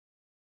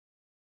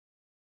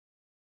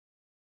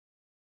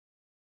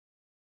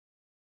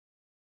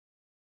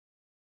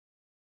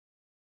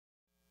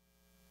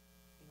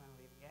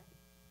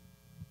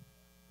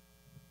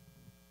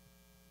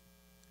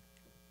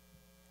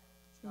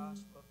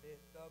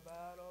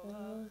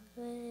Oh,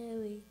 there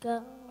we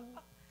go.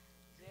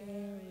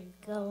 There we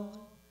go.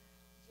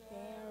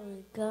 There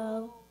we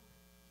go.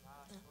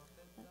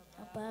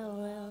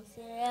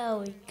 There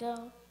we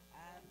go.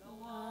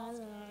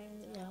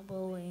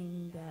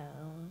 Tumbling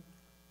down.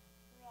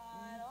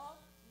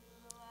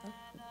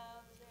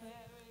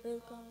 We're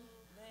going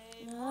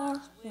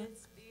north with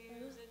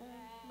spears in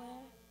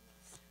hand.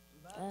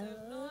 But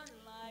there's none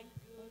like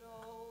good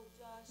old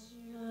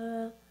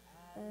Joshua.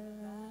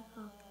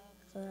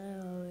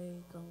 There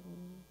we go.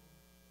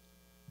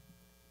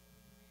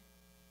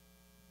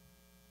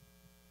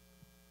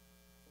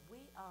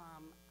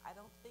 I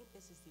don't think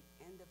this is the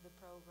end of the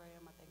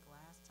program. I think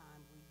last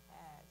time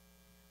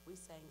we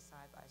sang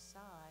side by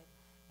side,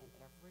 and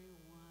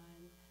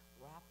everyone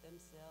wrapped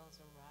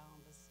themselves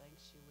around the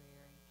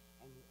sanctuary,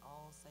 and we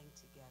all sang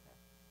together.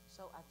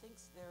 So I think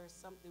there is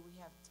something, we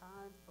have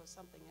time for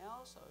something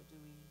else, or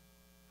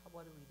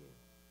what do we do?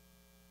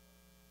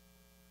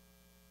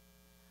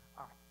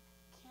 All right,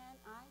 can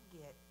I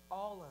get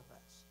all of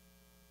us,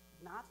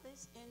 not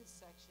this end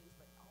sections,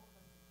 but all of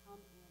us to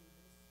come in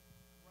this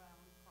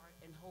round part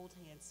and hold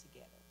hands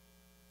together,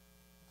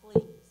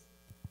 please?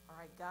 All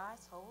right,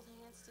 guys, hold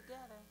hands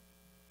together.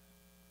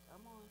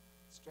 Come on,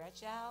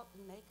 stretch out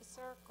and make a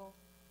circle.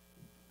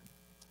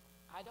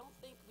 I don't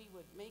think we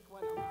would make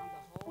one around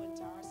the whole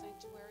entire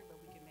sanctuary, but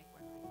we can make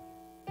one right here.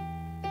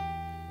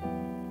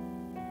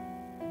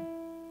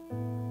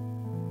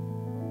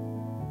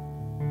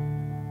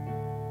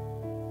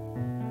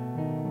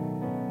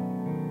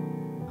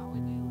 How we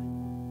doing?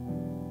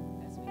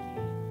 As we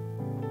can.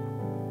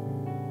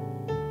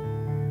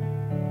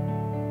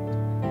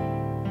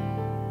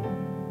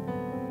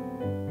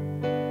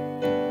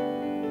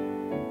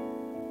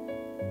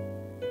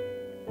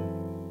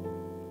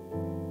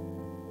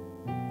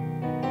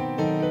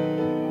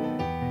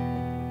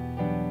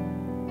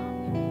 How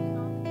can we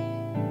come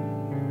in?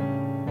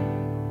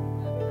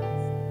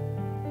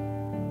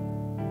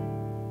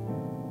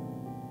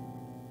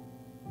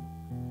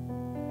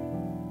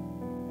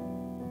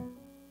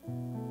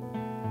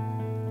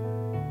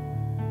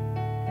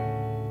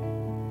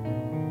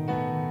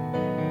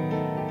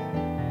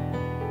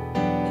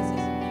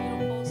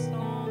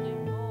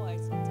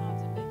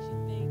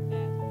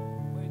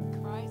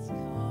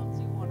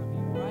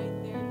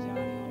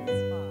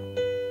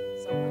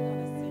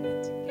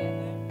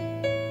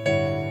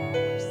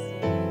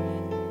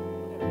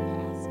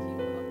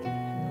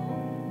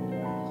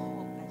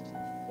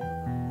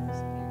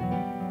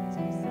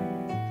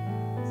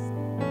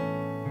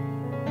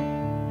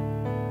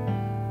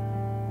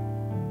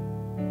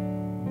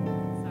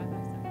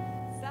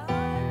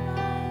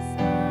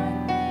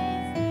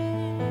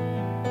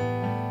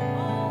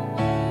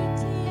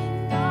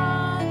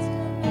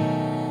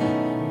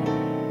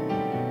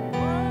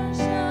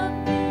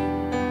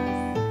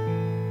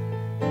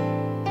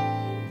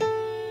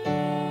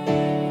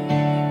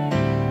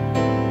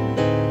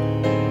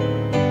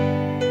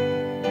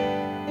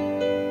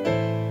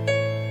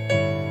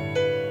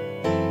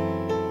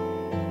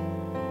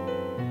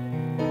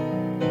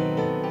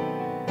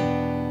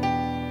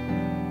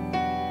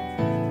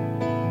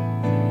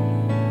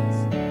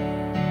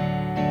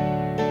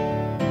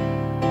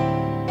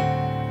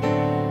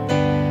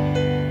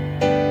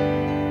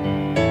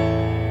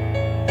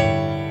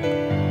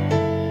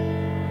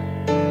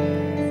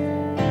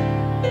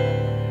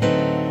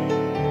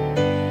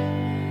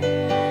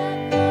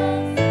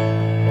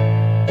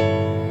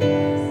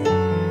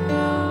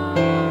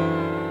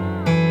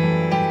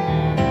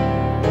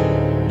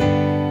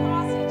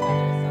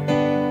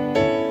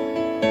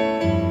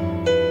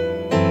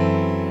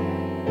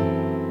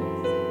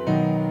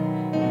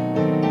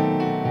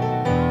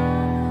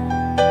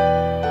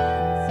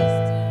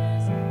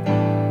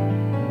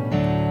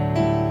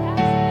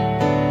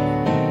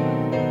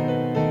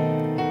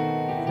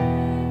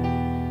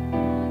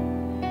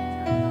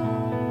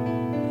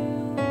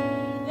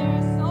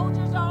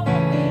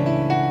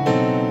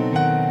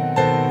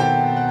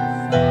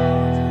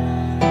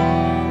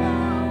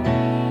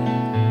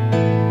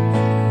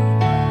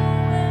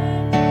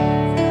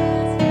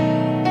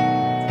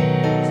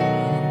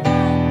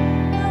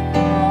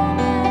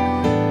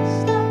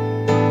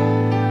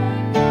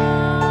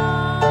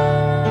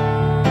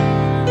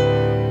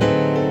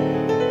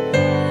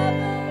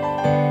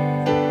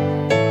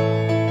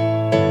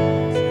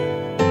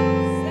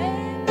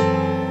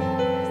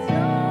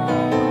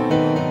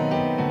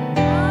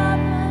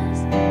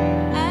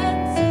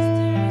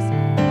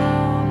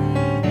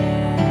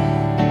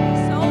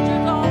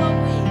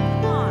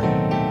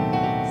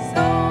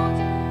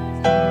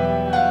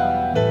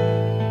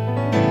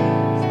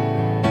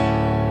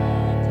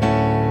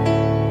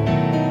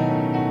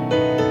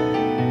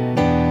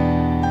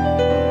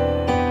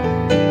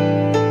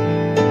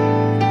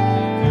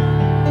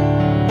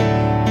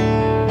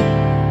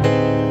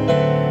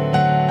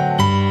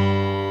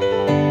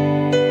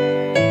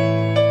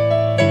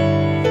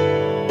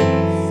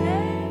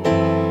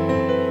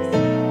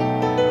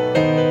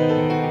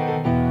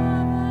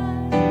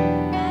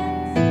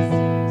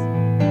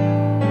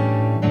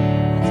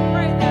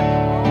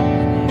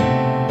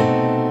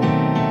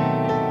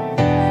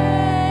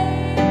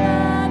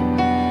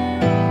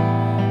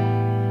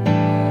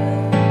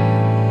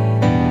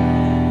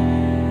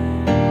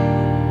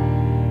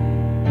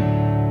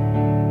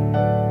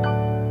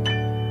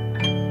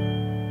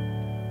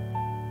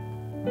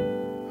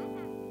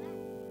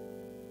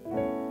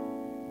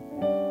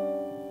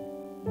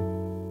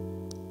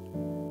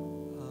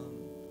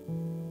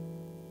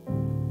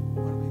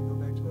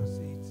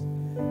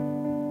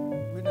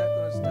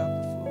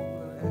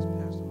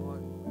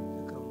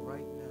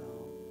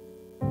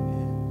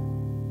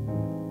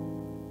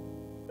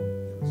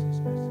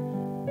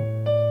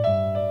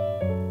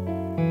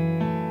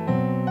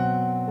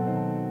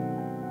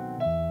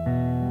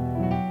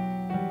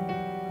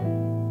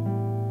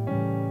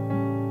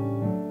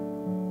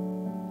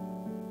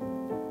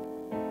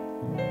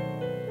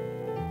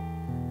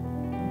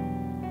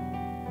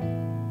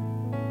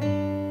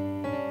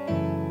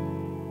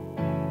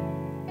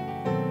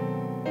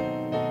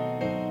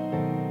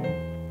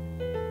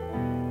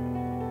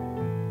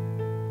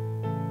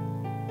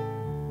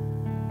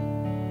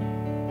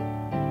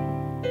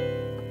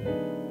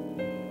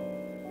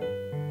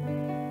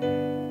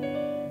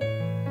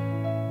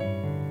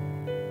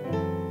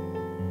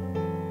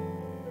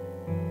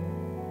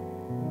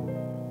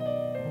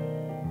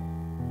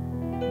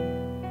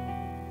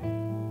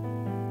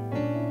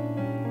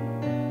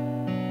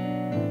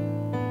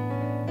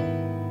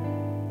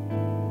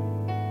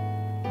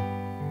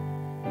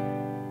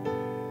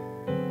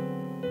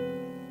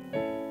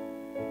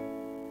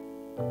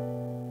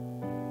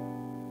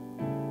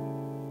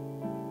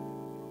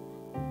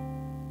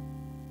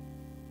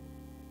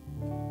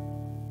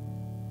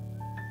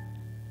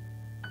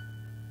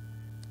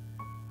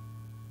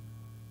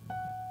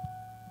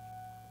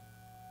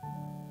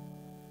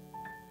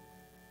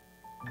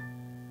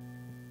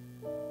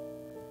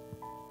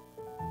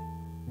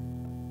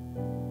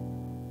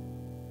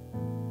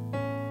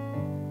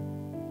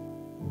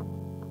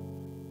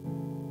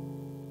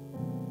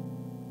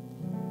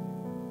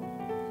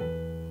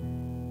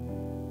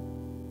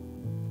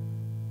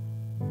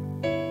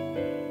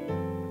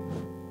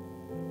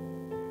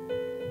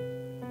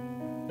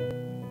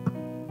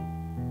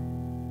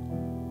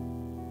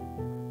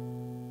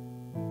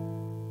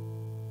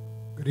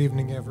 Good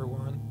evening,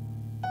 everyone.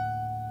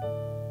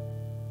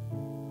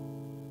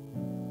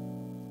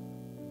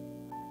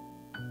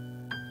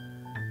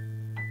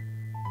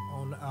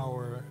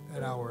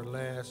 At our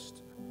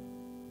last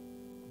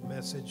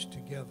message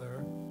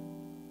together,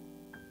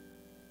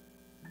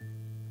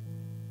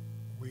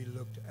 we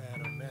looked at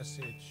a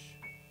message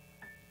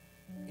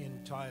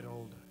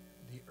entitled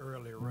 "The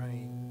Early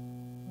Rain,"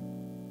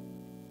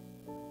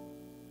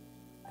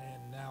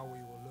 and now we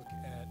will look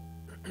at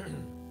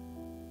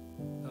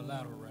the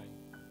latter rain.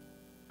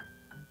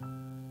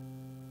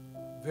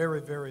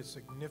 Very, very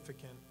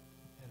significant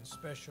and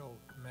special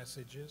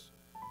messages.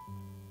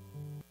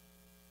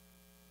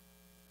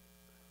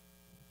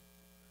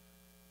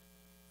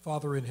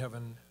 Father in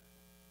heaven,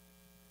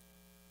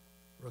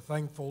 we're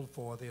thankful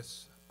for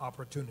this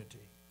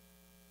opportunity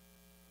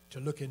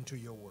to look into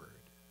your word.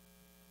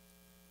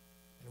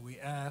 And we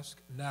ask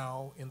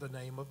now in the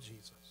name of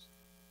Jesus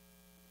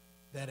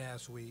that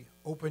as we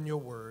open your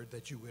word,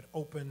 that you would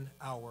open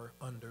our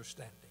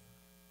understanding.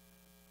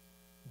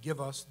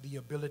 Give us the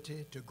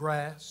ability to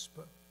grasp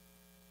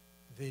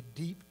the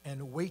deep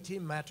and weighty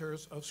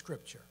matters of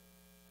Scripture,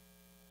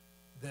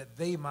 that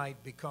they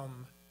might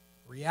become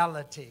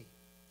reality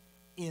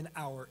in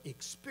our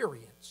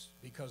experience,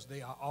 because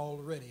they are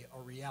already a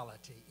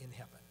reality in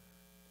heaven.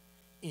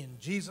 In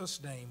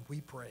Jesus' name we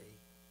pray,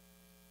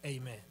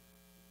 amen.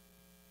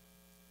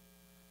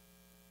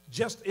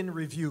 Just in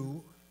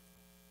review,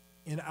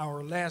 in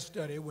our last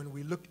study, when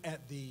we looked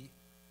at the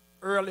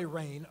early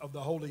reign of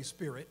the Holy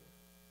Spirit,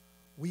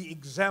 we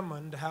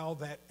examined how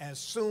that as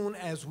soon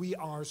as we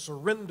are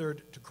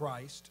surrendered to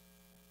Christ,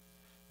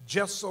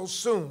 just so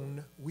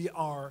soon we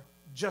are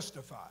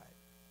justified.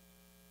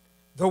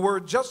 The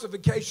word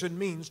justification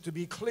means to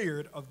be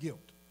cleared of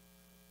guilt.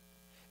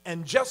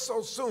 And just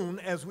so soon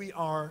as we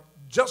are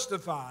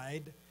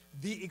justified,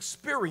 the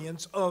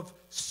experience of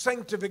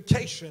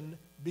sanctification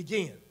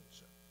begins.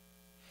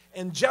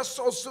 And just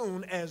so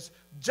soon as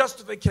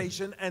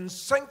justification and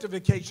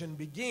sanctification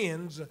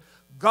begins,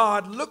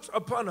 God looks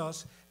upon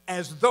us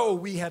as though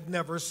we had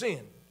never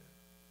sinned.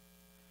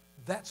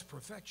 That's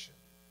perfection.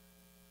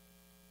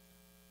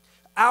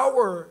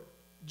 Our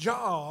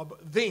job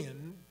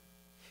then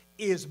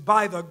is,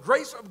 by the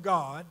grace of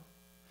God,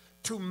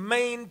 to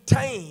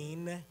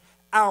maintain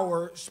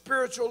our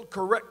spiritual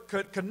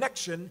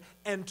connection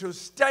and to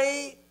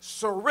stay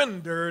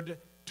surrendered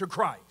to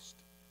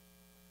Christ.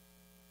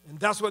 And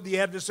that's what the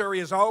adversary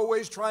is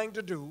always trying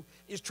to do,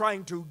 is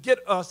trying to get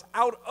us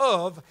out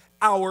of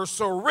our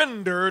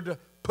surrendered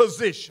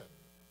position.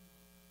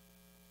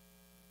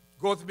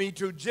 Go with me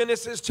to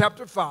Genesis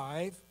chapter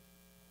 5.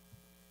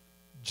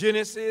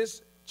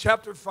 Genesis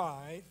chapter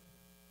 5.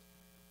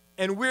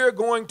 And we're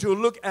going to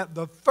look at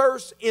the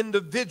first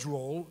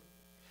individual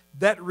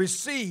that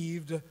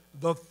received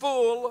the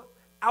full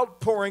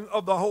outpouring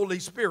of the Holy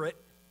Spirit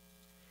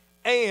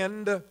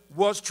and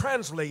was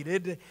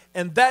translated,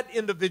 and that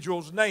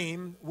individual's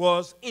name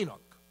was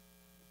Enoch.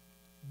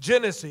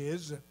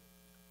 Genesis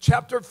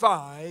chapter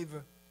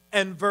 5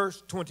 and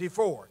verse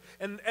 24.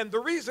 And the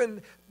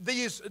reason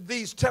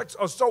these texts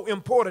are so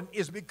important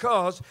is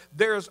because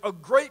there's a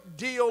great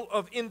deal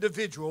of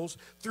individuals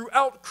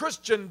throughout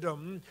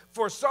Christendom,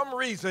 for some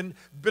reason,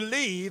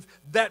 believe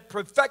that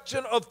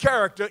perfection of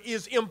character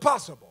is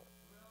impossible.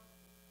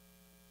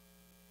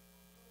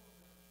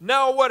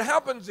 Now, what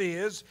happens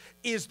is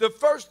the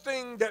first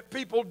thing that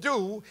people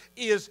do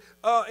is,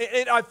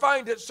 and I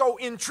find it so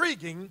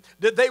intriguing,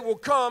 that they will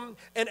come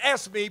and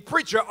ask me,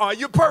 "Preacher, are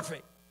you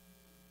perfect?"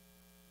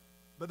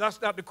 But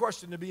that's not the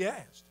question to be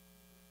asked.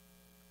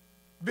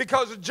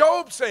 Because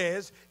Job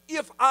says,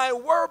 "If I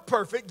were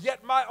perfect,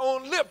 yet my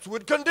own lips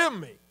would condemn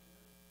me."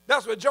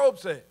 That's what Job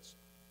says.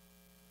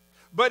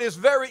 But it's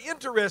very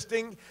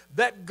interesting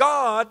that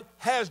God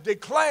has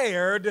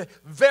declared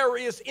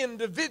various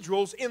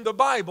individuals in the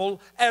Bible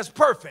as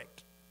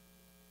perfect.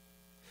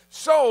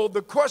 So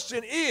the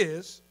question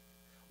is,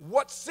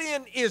 what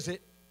sin is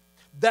it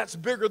that's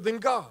bigger than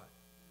God?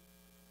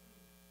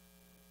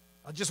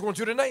 I just want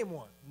you to name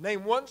one.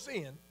 Name one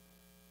sin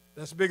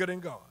that's bigger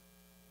than God.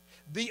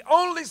 The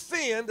only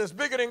sin that's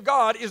bigger than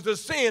God is the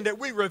sin that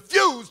we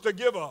refuse to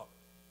give up.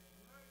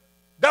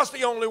 That's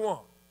the only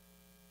one.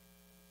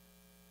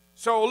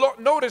 So look,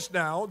 notice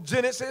now,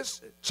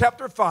 Genesis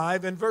chapter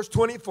 5 and verse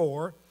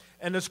 24,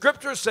 and the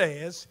scripture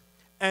says,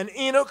 And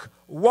Enoch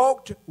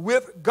walked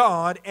with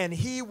God, and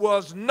he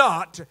was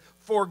not,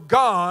 for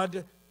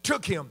God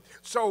took him.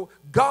 So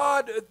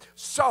God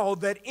saw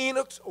that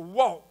Enoch's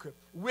walk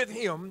with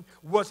him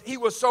he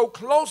was so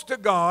close to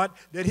God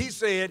that he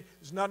said,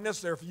 it's not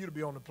necessary for you to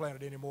be on the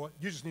planet anymore.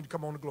 You just need to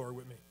come on to glory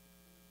with me.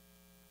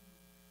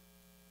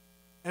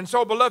 And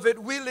so, beloved,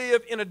 we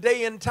live in a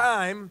day and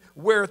time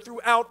where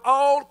throughout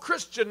all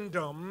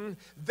Christendom,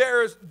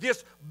 there's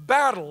this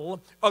battle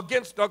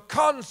against the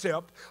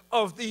concept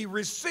of the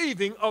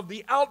receiving of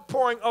the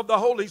outpouring of the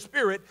Holy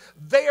Spirit,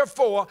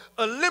 therefore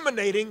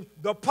eliminating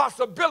the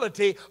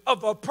possibility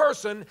of a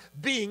person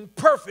being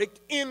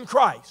perfect in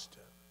Christ.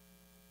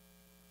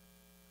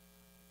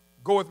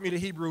 Go with me to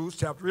Hebrews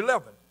chapter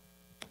 11.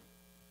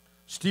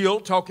 Still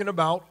talking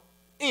about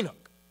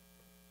Enoch.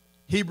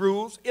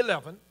 Hebrews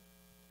 11.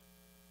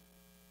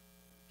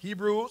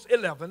 Hebrews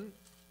 11,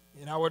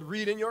 and I would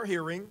read in your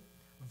hearing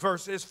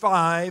verses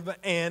 5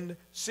 and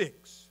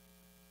 6.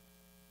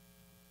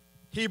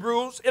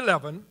 Hebrews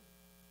 11,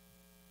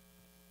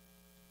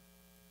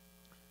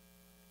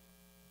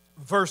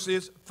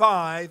 verses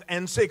 5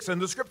 and 6.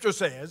 And the scripture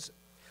says,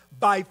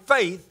 by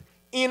faith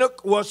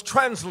Enoch was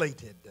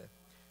translated.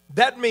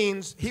 That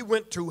means he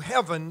went to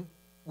heaven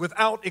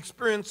without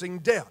experiencing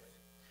death.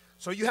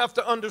 So you have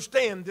to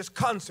understand this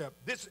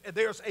concept.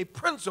 There's a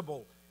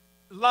principle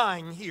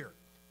lying here.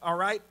 All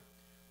right?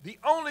 The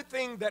only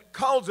thing that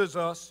causes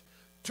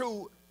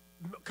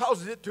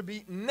it to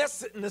be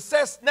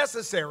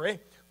necessary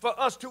for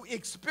us to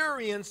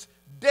experience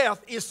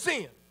death is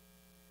sin.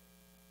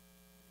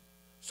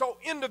 So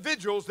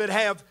individuals that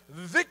have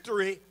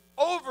victory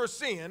over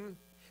sin,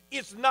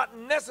 it's not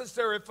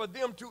necessary for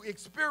them to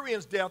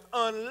experience death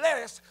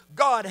unless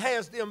God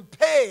has them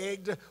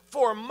pegged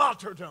for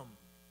martyrdom.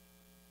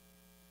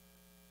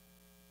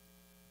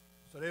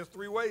 So there's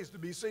three ways to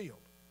be sealed.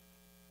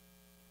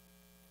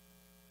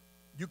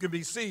 You can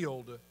be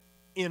sealed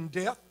in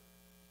death.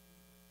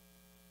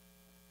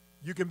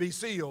 You can be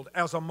sealed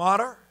as a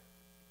martyr,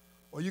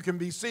 or you can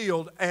be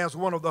sealed as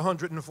one of the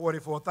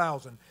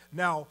 144,000.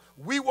 Now,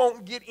 we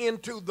won't get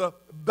into the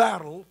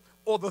battle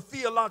or the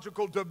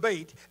theological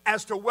debate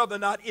as to whether or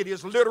not it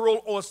is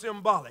literal or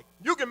symbolic.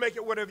 You can make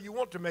it whatever you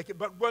want to make it,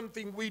 but one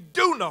thing we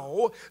do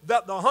know,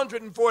 that the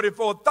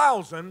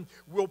 144,000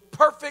 will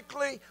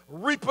perfectly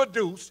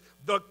reproduce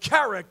the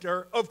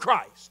character of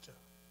Christ.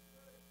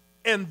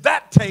 And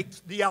that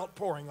takes the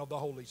outpouring of the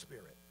Holy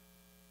Spirit.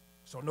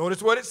 So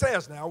notice what it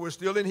says now. We're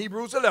still in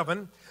Hebrews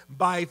 11.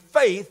 By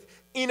faith,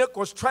 Enoch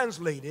was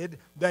translated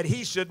that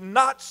he should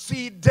not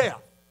see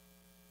death,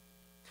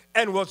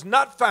 and was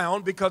not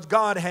found because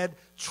God had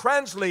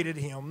translated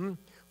him.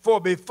 For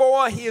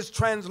before his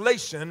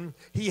translation,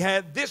 he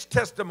had this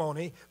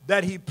testimony,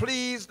 that he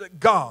pleased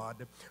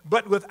God.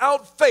 But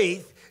without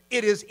faith,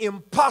 it is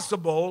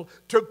impossible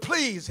to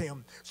please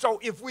him.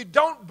 So if we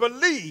don't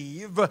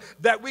believe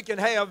that we can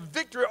have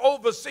victory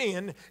over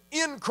sin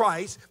in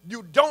Christ,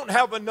 you don't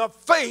have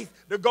enough faith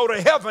to go to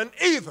heaven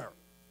either.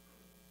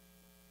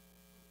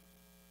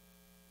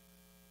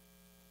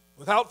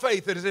 Without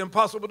faith, it is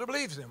impossible to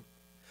please him.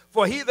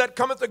 For he that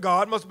cometh to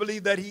God must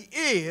believe that he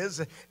is,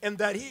 and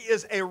that he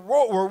is a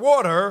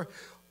rewarder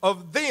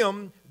of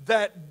them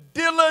that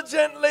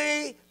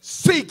diligently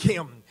seek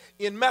him.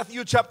 In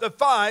Matthew chapter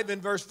 5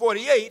 and verse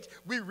 48,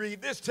 we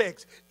read this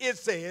text. It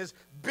says,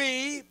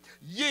 be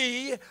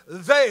ye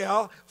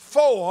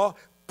therefore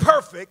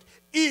perfect,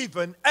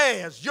 even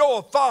as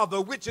your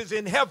Father which is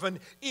in heaven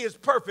is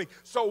perfect.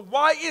 So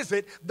why is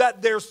it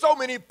that there's so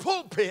many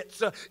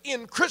pulpits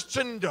in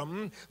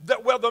Christendom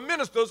that where the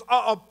ministers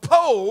are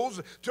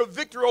opposed to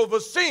victory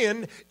over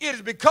sin? It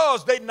is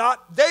because they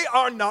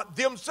are not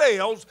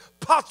themselves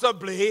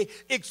possibly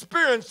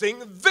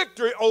experiencing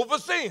victory over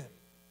sin.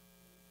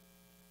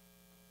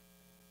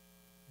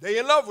 They're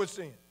in love with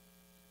sin.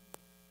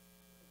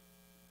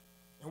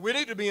 And we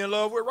need to be in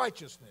love with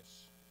righteousness.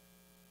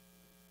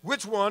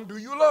 Which one do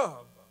you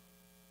love?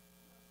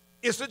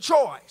 It's a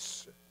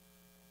choice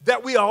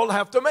that we all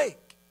have to make.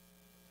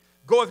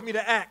 Go with me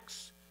to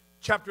Acts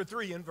chapter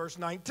 3 and verse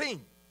 19.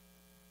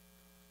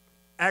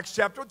 Acts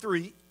chapter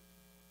 3.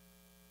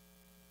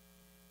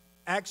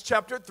 Acts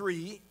chapter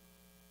 3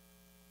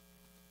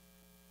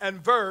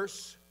 and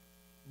verse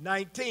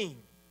 19.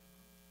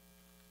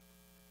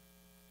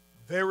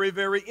 Very,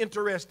 very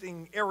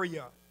interesting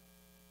area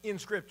in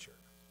Scripture.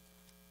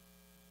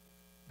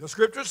 The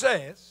Scripture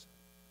says,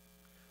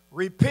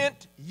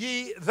 repent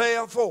ye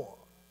therefore,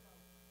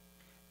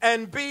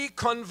 and be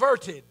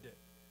converted,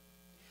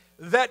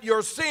 that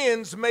your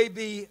sins may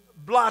be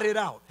blotted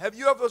out. Have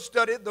you ever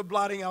studied the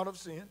blotting out of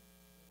sin?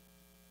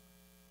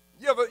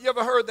 You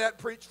ever heard that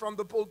preached from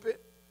the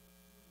pulpit?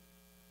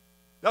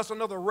 That's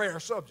another rare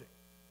subject.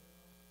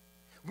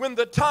 When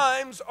the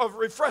times of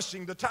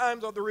refreshing, the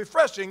times of the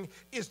refreshing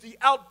is the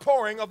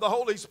outpouring of the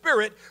Holy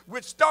Spirit,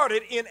 which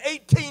started in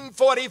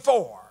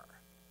 1844.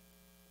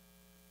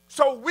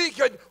 So we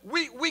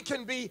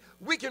can be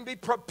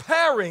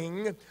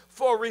preparing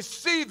for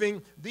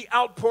receiving the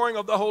outpouring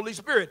of the Holy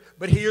Spirit.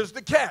 But here's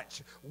the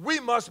catch. We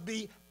must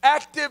be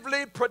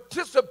actively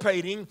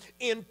participating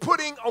in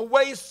putting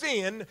away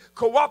sin,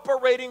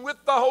 cooperating with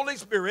the Holy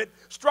Spirit,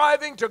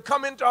 striving to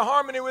come into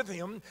harmony with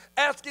Him,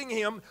 asking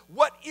Him,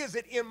 what is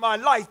it in my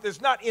life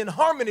that's not in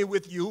harmony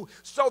with you,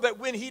 so that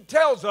when He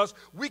tells us,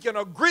 we can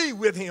agree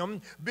with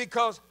Him,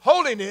 because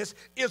holiness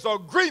is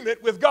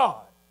agreement with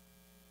God.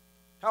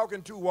 How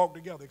can two walk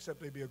together except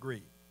they be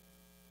agreed?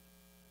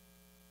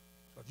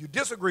 So if you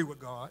disagree with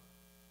God,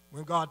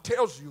 when God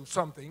tells you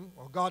something,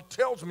 or God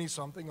tells me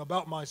something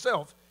about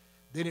myself,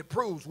 then it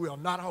proves we are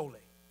not holy.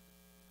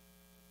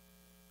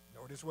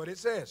 Notice what it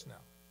says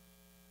now.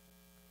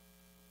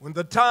 When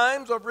the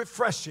times of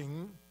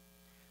refreshing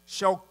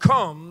shall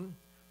come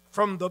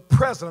from the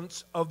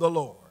presence of the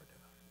Lord.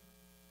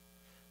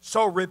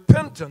 So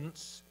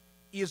repentance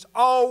is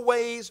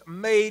always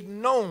made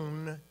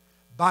known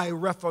by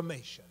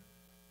reformation.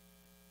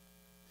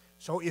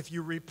 So if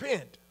you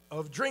repent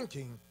of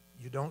drinking,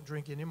 you don't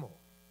drink anymore.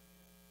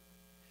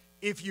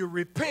 If you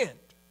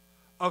repent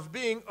of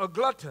being a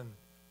glutton,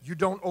 you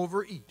don't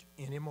overeat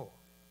anymore.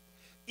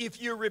 If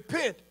you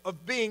repent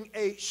of being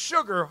a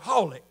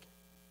sugarholic,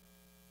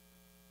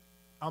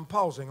 I'm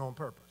pausing on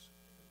purpose.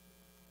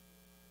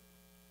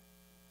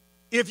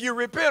 If you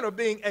repent of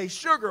being a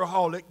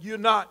sugarholic, you're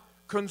not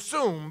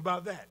consumed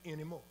by that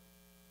anymore.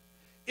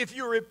 If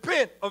you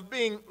repent of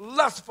being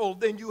lustful,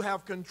 then you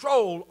have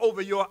control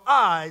over your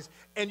eyes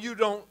and you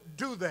don't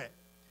do that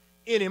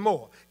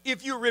anymore.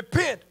 If you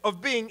repent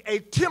of being a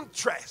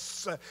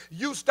temptress,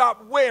 you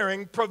stop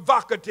wearing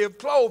provocative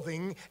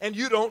clothing and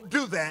you don't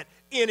do that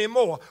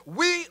anymore.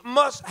 We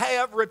must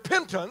have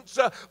repentance,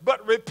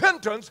 but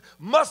repentance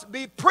must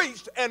be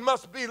preached and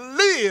must be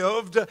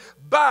lived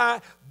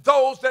by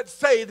those that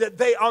say that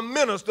they are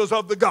ministers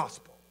of the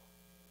gospel.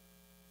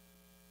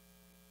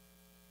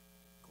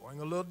 Going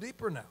a little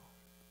deeper now.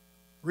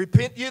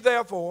 Repent ye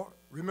therefore.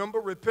 Remember,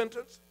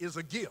 repentance is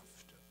a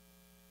gift.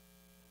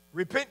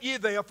 Repent ye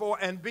therefore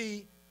and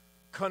be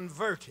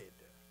converted.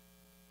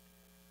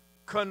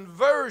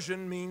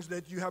 Conversion means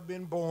that you have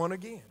been born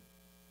again.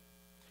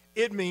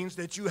 It means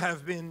that you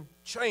have been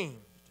changed.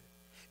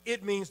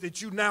 It means that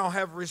you now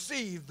have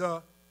received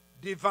the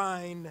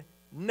divine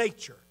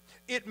nature.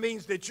 It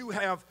means that you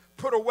have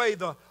put away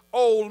the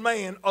old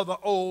man or the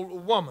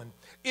old woman.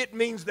 It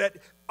means that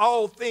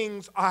all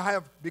things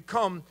have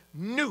become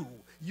new.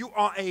 You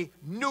are a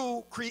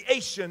new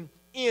creation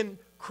in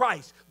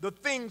Christ. The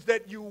things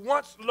that you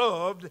once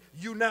loved,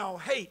 you now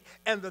hate.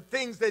 And the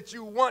things that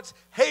you once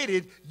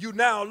hated, you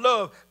now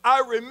love.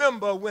 I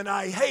remember when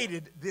I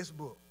hated this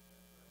book.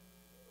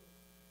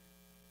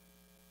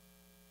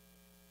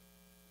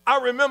 I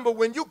remember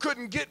when you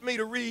couldn't get me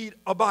to read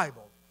a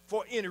Bible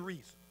for any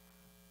reason.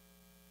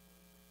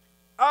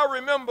 I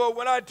remember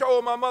when I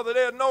told my mother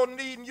there's no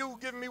need in you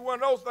giving me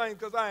one of those things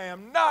because I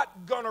am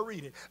not going to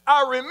read it.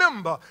 I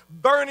remember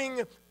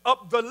burning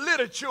up the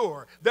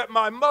literature that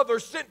my mother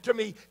sent to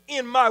me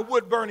in my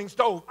wood-burning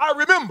stove. I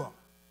remember.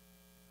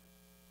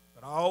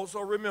 But I also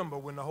remember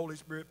when the Holy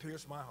Spirit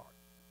pierced my heart.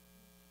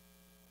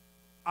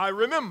 I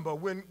remember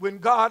when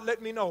God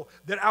let me know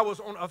that I was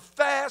on a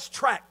fast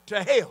track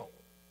to hell.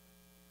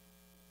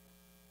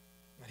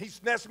 And He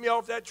snatched me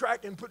off that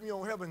track and put me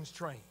on heaven's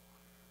train.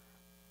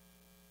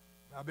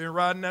 I've been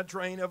riding that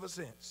train ever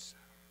since.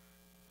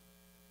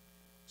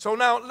 So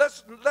now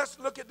let's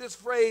look at this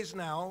phrase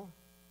now,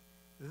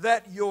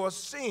 that your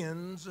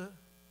sins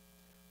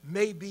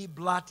may be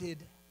blotted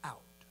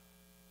out.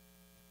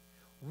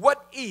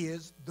 What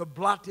is the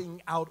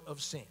blotting out of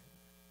sin?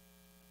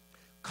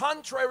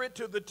 Contrary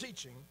to the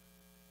teaching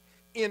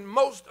in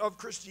most of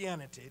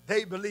Christianity,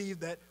 they believe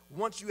that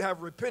once you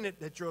have repented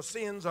that your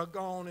sins are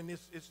gone, and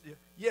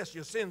yes,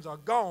 your sins are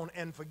gone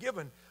and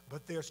forgiven,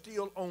 but they're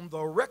still on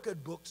the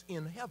record books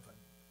in heaven.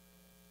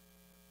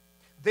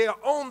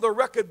 They're on the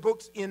record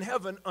books in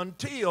heaven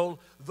until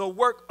the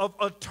work of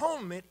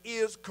atonement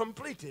is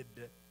completed.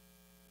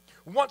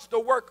 Once the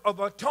work of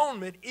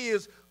atonement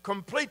is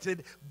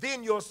completed,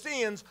 then your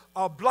sins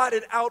are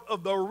blotted out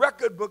of the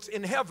record books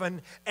in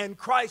heaven, and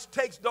Christ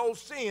takes those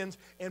sins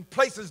and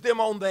places them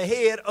on the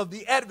head of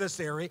the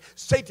adversary,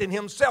 Satan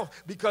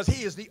himself, because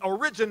he is the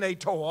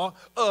originator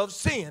of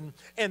sin.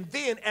 And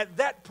then at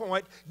that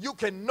point, you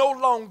can no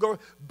longer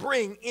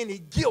bring any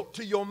guilt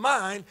to your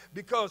mind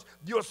because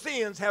your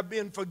sins have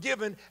been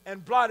forgiven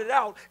and blotted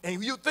out,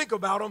 and you think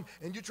about them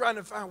and you're trying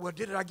to find, well,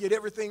 did I get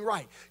everything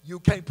right? You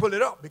can't pull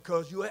it up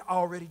because you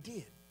already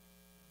did.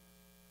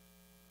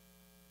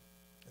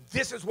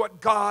 This is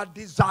what God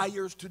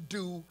desires to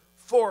do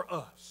for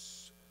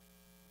us.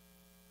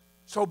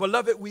 So,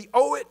 beloved, we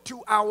owe it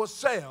to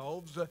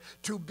ourselves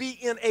to be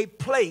in a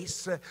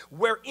place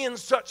where in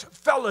such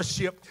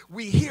fellowship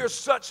we hear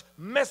such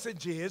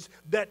messages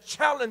that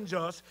challenge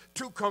us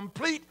to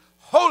complete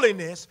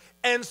holiness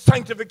and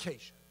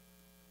sanctification.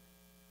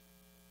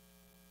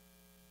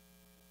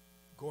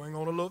 Going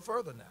on a little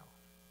further now.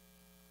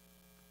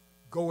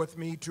 Go with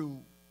me to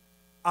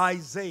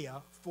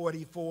Isaiah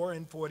 44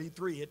 and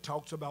 43, it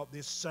talks about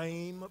this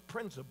same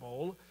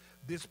principle,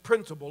 this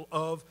principle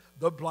of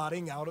the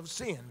blotting out of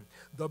sin.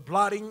 The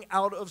blotting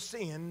out of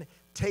sin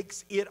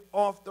takes it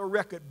off the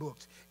record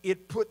books.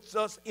 It puts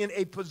us in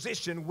a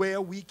position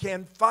where we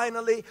can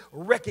finally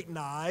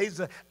recognize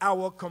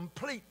our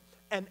complete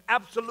and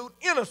absolute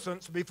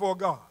innocence before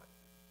God.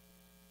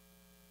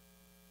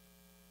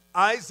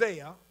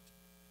 Isaiah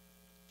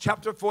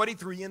chapter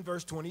 43 and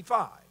verse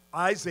 25.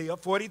 Isaiah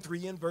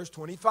 43 and verse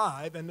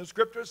 25, and the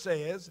scripture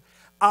says,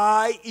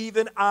 I,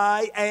 even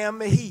I,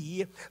 am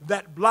he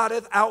that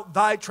blotteth out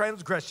thy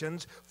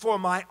transgressions for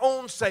my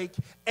own sake,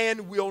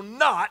 and will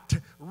not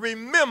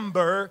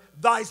remember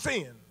thy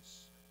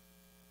sins.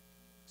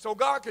 So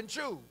God can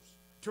choose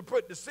to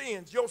put the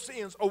sins, your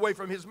sins, away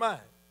from his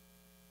mind.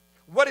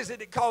 What is it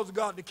that causes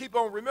God to keep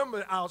on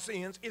remembering our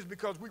sins? Is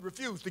because we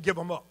refuse to give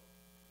them up.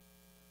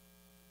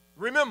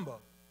 Remember,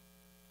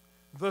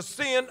 the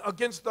sin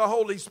against the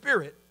Holy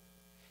Spirit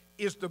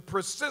is the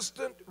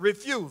persistent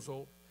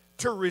refusal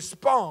to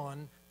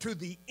respond to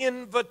the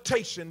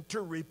invitation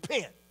to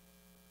repent.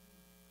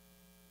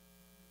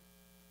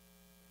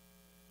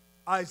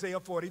 Isaiah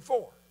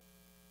 44.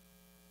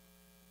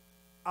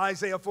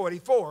 Isaiah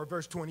 44,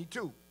 verse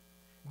 22.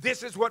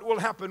 This is what will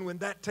happen when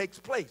that takes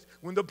place,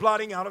 when the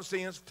blotting out of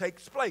sins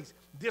takes place.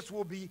 This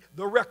will be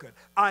the record.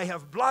 I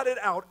have blotted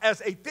out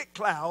as a thick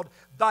cloud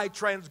thy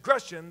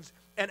transgressions,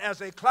 and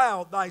as a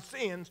cloud thy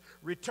sins.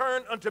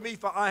 Return unto me,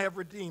 for I have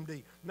redeemed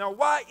thee. Now,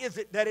 why is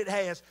it that it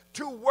has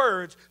two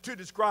words to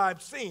describe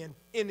sin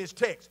in this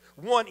text?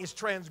 One is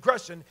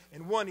transgression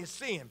and one is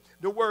sin.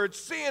 The word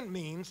sin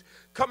means,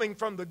 coming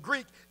from the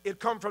Greek, it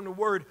comes from the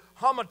word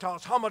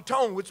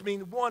hamaton, which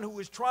means one who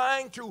is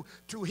trying to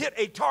hit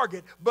a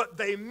target, but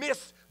they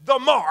miss the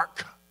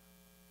mark.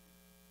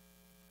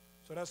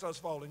 So that's us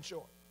falling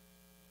short.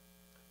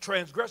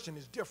 Transgression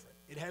is different.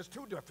 It has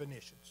two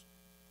definitions.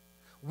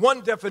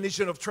 One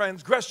definition of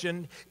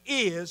transgression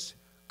is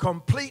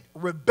complete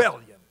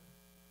rebellion.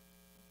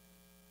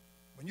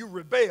 When you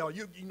rebel,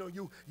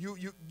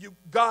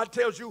 God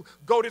tells you,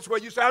 go this way.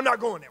 You say, I'm not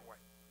going that way.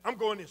 I'm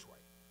going this way.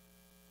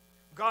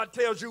 God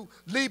tells you,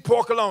 leave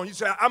pork alone. You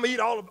say, I'm going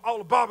to eat all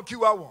the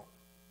barbecue I want.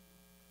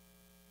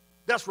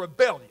 That's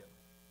rebellion.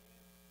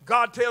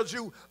 God tells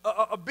you,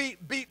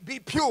 be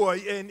pure,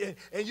 and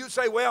you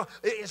say, well,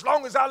 as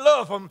long as I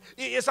love him,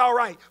 it's all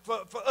right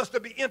for us to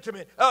be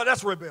intimate.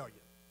 That's rebellion.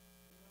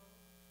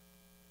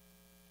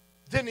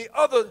 Then the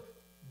other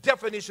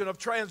definition of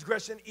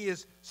transgression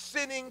is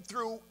sinning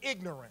through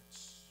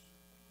ignorance.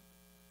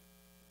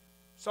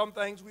 Some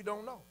things we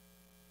don't know.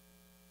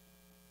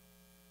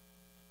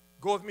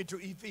 Go with me to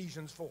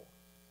Ephesians 4.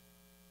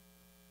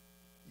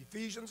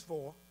 Ephesians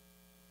 4.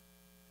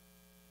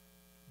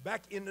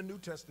 Back in the New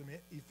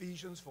Testament,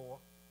 Ephesians 4.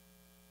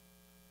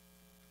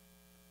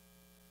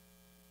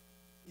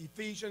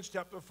 Ephesians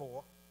chapter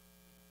 4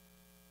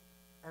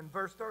 and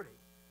verse 30.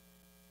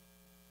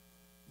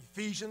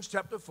 Ephesians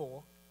chapter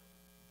 4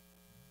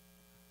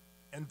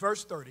 and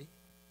verse 30.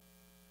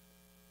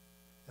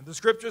 And the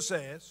scripture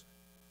says,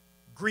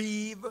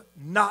 grieve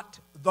not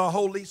the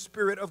Holy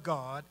Spirit of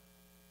God,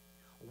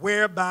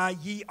 whereby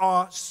ye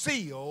are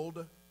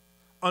sealed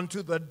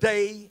unto the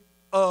day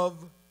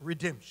of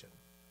redemption.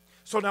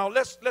 So now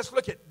let's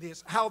look at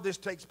this, how this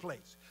takes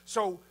place.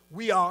 So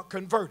we are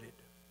converted.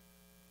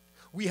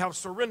 We have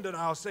surrendered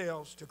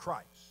ourselves to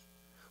Christ.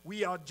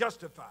 We are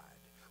justified.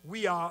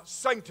 We are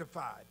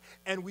sanctified,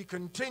 and we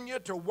continue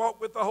to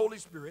walk with the Holy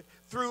Spirit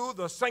through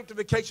the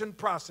sanctification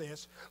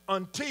process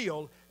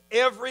until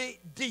every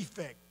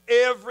defect,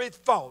 every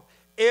fault,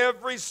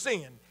 every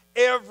sin,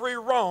 every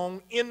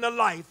wrong in the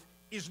life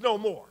is no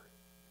more.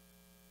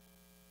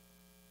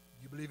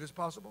 You believe it's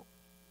possible?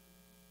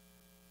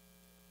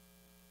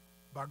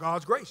 By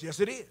God's grace, yes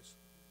it is.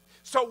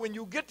 So when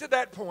you get to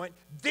that point,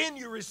 then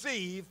you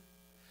receive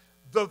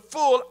the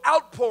full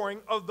outpouring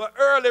of the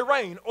early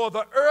rain, or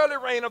the early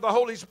rain of the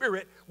Holy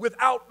Spirit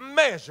without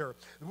measure.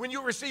 When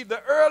you receive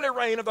the early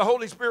rain of the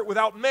Holy Spirit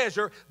without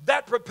measure,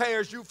 that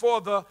prepares you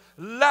for the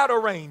latter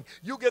rain.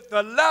 You get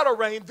the latter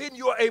rain, then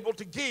you are able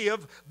to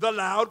give the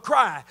loud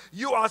cry.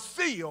 You are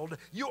sealed.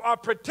 You are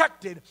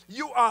protected.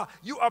 You are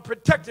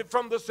protected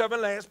from the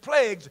 7 last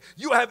plagues.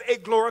 You have a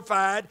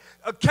glorified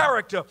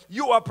character.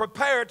 You are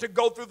prepared to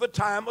go through the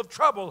time of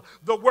trouble.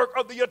 The work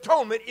of the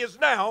atonement is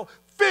now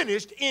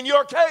finished in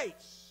your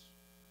case.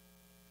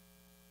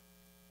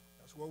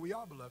 That's where we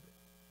are, beloved.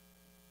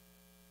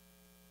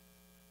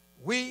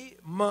 We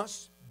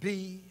must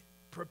be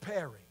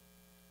preparing.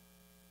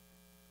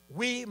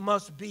 We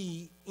must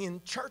be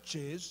in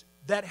churches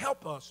that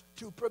help us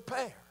to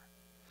prepare.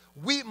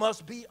 We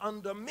must be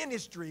under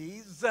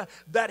ministries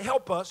that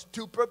help us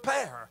to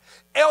prepare.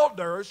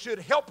 Elders should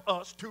help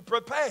us to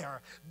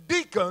prepare.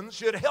 Deacons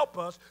should help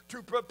us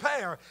to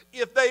prepare.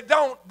 If they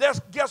don't,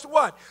 guess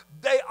what?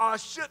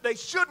 They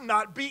should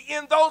not be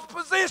in those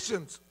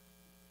positions.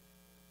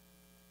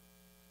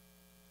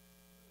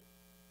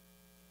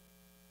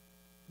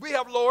 We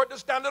have lowered the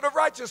standard of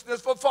righteousness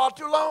for far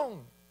too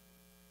long.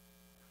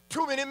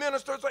 too many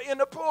ministers are in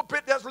the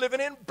pulpit that's living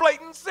in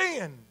blatant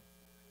sin.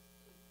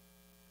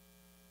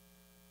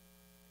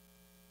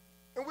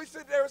 And we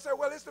sit there and say,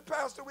 well, it's the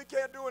pastor, we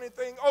can't do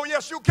anything. Oh,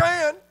 yes, you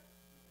can.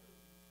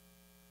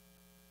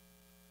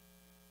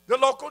 The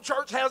local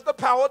church has the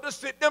power to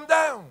sit them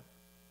down.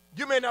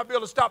 You may not be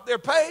able to stop their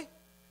pay,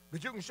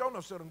 but you can sure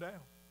enough sit them down.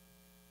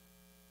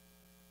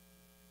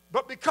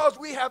 But because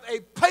we have a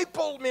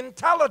papal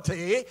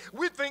mentality,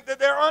 we think that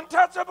they're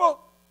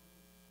untouchable.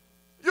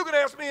 You can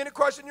ask me any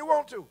question you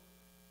want to.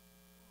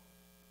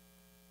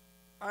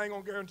 I ain't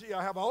going to guarantee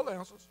I have all the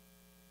answers,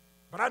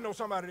 but I know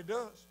somebody that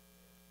does.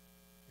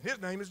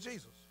 His name is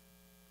Jesus.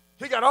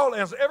 He got all the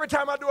answers. Every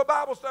time I do a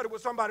Bible study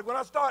with somebody, when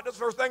I start, that's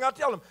the first thing I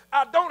tell them.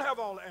 I don't have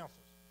all the answers,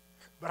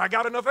 but I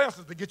got enough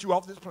answers to get you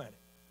off this planet.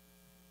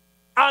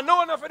 I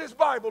know enough of this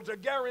Bible to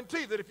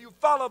guarantee that if you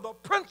follow the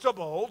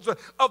principles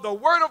of the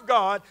Word of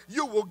God,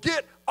 you will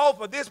get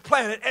off of this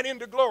planet and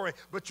into glory.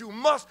 But you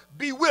must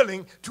be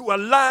willing to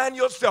align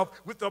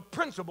yourself with the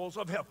principles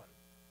of heaven.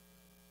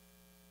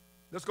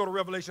 Let's go to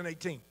Revelation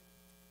 18.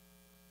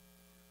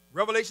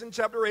 Revelation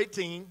chapter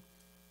 18.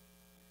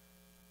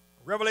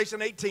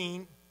 Revelation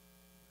 18.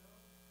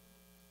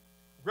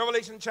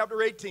 Revelation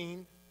chapter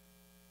 18.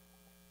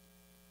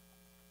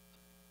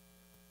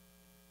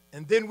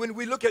 And then when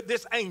we look at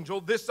this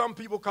angel, some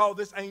people call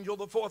this angel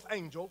the fourth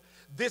angel.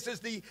 This is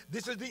the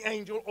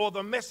angel or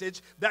the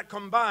message that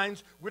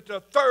combines with the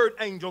third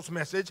angel's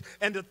message.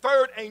 And the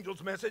third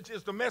angel's message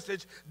is the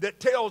message that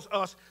tells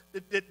us,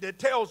 that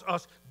tells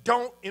us,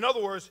 don't, in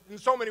other words, in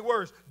so many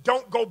words,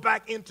 don't go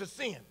back into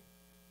sin.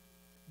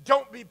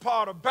 Don't be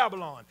part of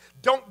Babylon.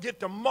 Don't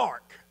get the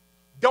mark.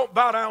 Don't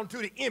bow down to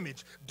the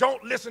image.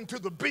 Don't listen to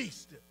the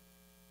beast.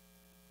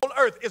 Whole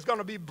earth is going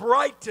to be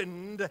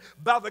brightened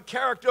by the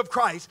character of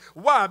Christ.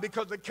 Why?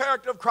 Because the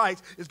character of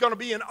Christ is going to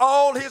be in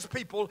all his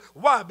people.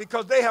 Why?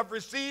 Because they have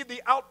received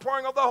the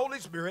outpouring of the Holy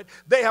Spirit.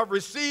 They have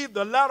received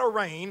the latter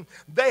rain.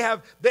 They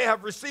have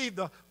received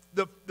the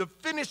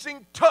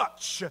finishing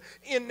touch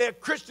in their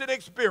Christian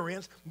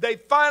experience. They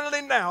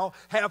finally now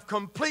have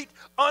complete,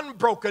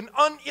 unbroken,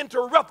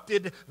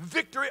 uninterrupted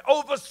victory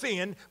over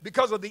sin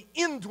because of the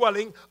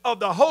indwelling of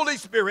the Holy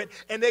Spirit.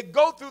 And they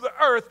go through the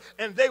earth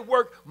and they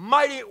work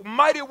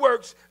mighty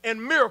works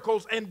and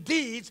miracles and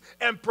deeds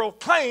and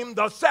proclaim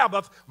the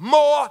Sabbath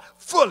more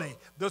fully.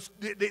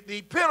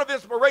 The pen of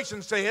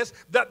inspiration says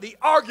that the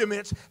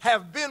arguments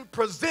have been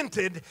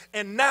presented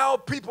and now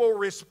people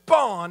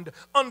respond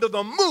under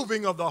the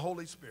moving of the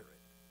Holy Spirit.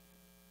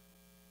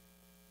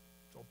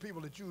 So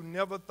people that you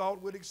never thought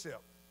would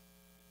accept,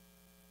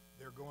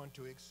 they're going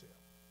to accept.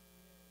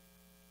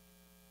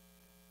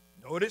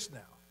 Notice now.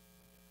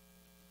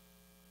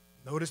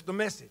 Notice the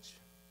message.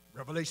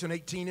 Revelation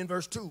 18 in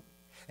verse 2.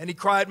 And he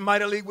cried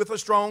mightily with a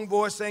strong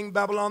voice, saying,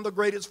 Babylon the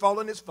great is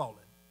fallen, is fallen.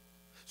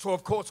 So,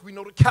 of course, we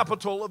know the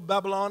capital of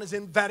Babylon is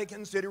in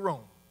Vatican City,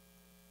 Rome.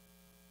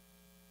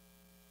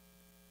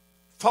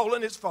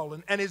 Fallen is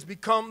fallen and has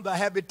become the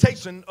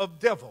habitation of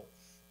devils.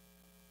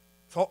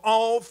 For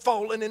all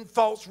fallen and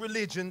false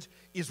religions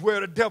is where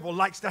the devil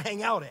likes to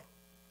hang out at.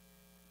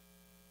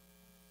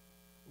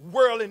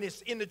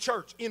 Worldliness in the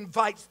church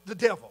invites the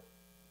devil.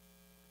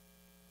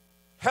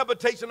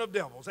 Habitation of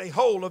devils, a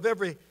hole of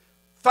every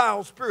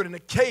foul spirit and a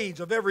cage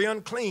of every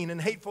unclean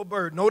and hateful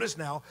bird. Notice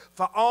now,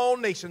 for all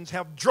nations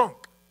have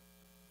drunk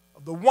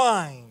of the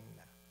wine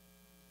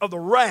of the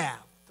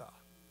wrath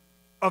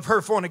of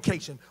her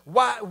fornication.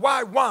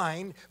 Why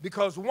wine?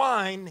 Because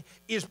wine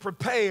is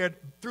prepared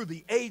through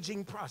the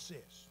aging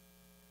process.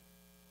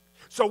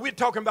 So we're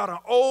talking about an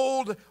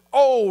old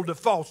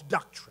false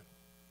doctrine.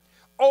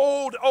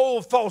 Old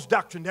false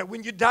doctrine that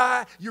when you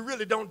die, you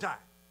really don't die.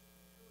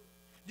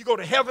 You go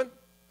to heaven,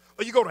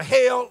 or you go to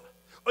hell,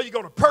 or you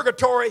go to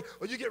purgatory,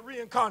 or you get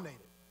reincarnated.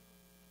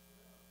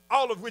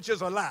 All of which is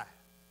a lie.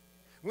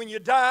 When you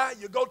die,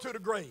 you go to the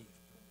grave.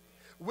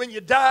 When you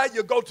die,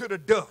 you go to the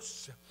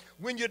dust.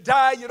 When you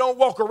die, you don't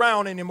walk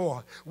around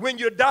anymore. When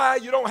you die,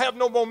 you don't have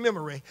no more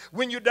memory.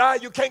 When you die,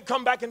 you can't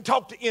come back and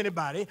talk to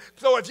anybody.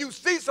 So if you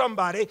see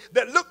somebody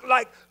that looked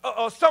like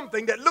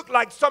something that looked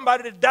like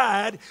somebody that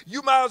died,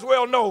 you might as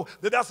well know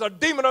that that's a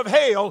demon of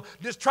hell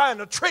just trying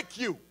to trick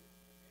you.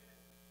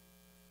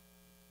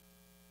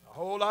 A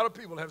whole lot of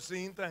people have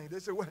seen things. They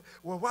say,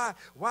 well,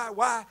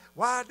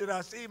 why did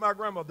I see my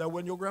grandmother? That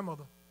wasn't your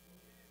grandmother.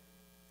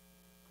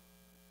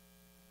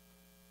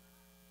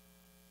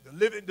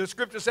 The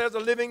scripture says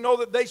the living know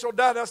that they shall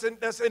die. That's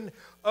in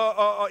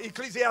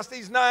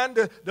Ecclesiastes 9.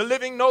 The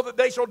living know that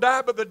they shall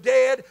die, but the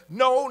dead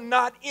know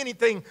not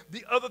anything.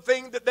 The other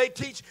thing that they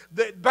teach,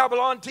 that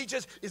Babylon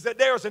teaches, is that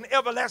there is an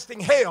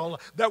everlasting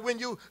hell. That when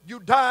you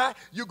die,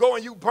 you go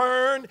and you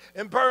burn,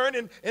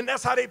 and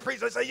that's how they preach.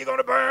 They say, you're going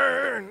to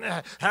burn.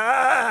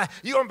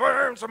 You're going to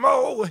burn some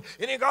more, and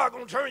then God's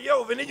going to turn you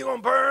over, and then you're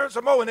going to burn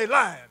some more, and they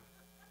lying.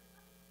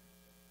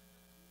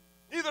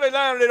 Either they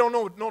lying or they don't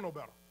know no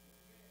better.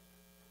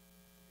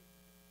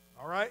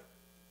 All right?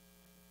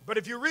 But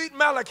if you read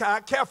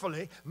Malachi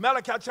carefully,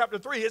 Malachi chapter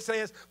 3, it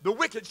says, the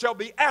wicked shall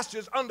be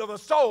ashes under the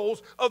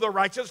soles of the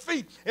righteous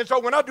feet. And so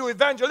when I do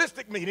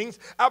evangelistic meetings,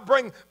 I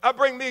bring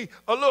me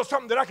a little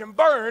something that I can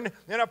burn,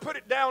 and I put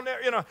it down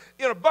there in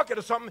a bucket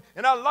or something,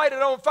 and I light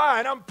it on fire,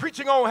 and I'm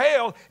preaching on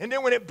hell. And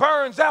then when it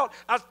burns out,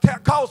 I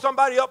call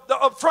somebody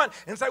up front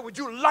and say, would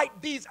you light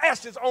these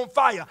ashes on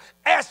fire?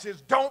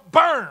 Ashes don't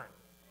burn.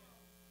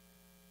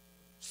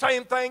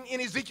 Same thing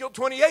in Ezekiel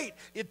 28.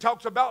 It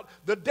talks about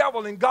the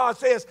devil, and God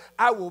says,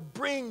 I will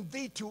bring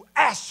thee to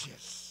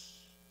ashes.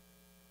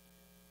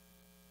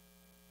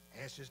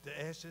 Ashes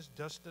to ashes,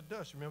 dust to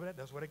dust. Remember that?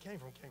 That's where it came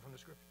from. It came from the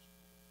scriptures.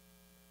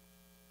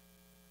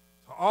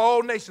 So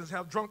all nations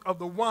have drunk of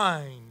the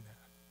wine.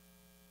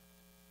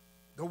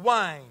 The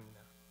wine.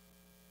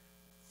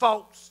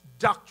 False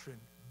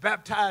doctrine.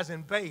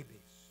 Baptizing babies.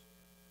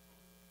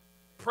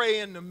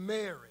 Praying to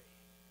Mary.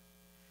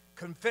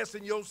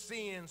 Confessing your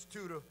sins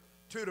to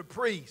the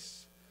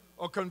priest,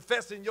 or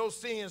confessing your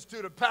sins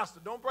to the pastor.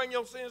 Don't bring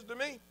your sins to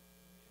me.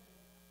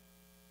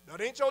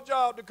 That ain't your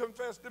job to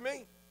confess to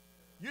me.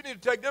 You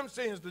need to take them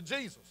sins to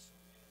Jesus.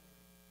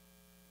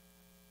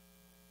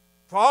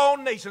 For all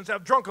nations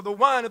have drunk of the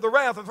wine of the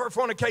wrath of her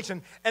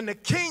fornication, and the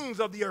kings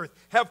of the earth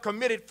have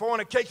committed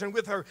fornication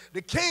with her.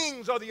 The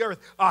kings of the earth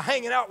are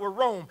hanging out with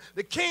Rome.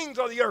 The kings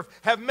of the earth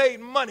have made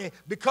money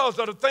because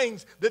of the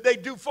things that they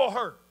do for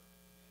her.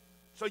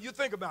 So you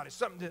think about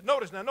it.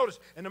 Notice,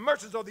 and the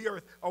merchants of the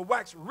earth are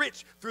waxed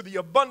rich through the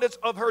abundance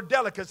of her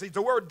delicacies.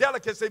 The word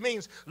delicacy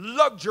means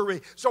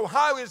luxury. So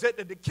how is it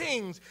that the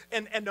kings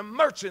and the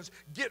merchants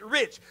get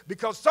rich?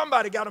 Because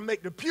somebody got to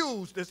make the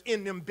pews that's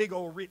in them big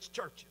old rich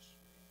churches.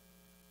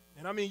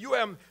 And I mean,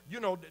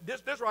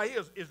 this right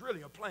here is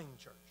really a plain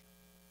church.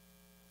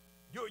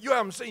 You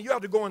haven't seen, you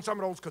have to go in some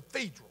of those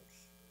cathedrals.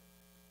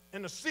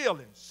 And the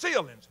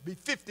ceilings be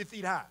 50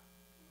 feet high.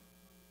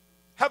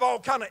 Have all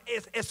kind of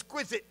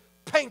exquisite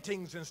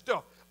paintings and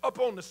stuff up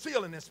on the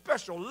ceiling, and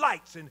special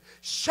lights and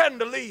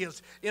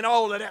chandeliers and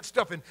all of that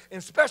stuff,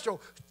 and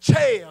special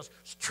chairs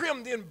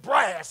trimmed in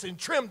brass and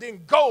trimmed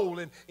in gold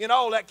and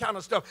all that kind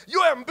of stuff.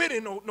 You haven't been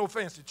in no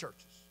fancy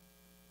churches.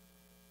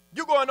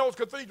 You go in those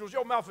cathedrals,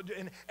 your mouth,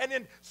 and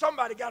then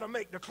somebody got to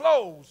make the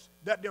clothes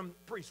that them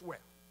priests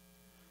wear.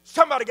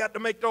 Somebody got to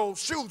make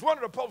those shoes. One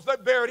of the popes, they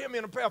buried him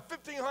in a pair of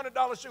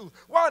 $1,500 shoes.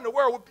 Why in the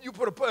world would you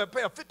put a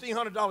pair of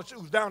 $1,500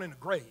 shoes down in the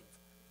grave?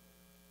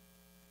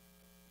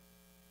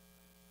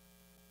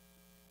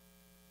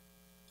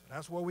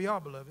 That's where we are,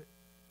 beloved.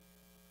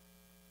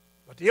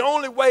 But the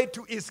only way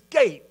to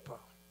escape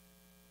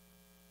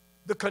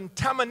the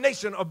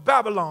contamination of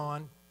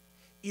Babylon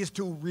is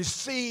to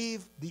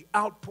receive the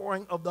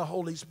outpouring of the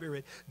Holy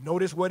Spirit.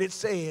 Notice what it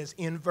says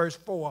in verse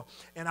 4.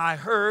 And I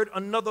heard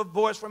another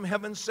voice from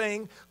heaven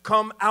saying,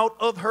 come out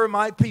of her,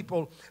 my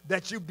people,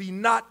 that you be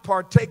not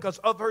partakers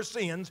of her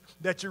sins,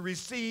 that you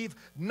receive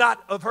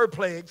not of her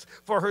plagues,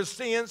 for her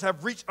sins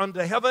have reached unto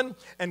heaven,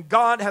 and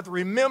God hath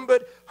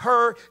remembered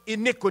her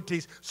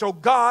iniquities. So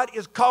God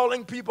is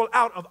calling people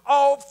out of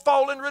all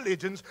fallen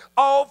religions,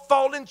 all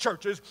fallen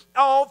churches,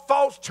 all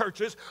false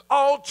churches,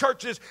 all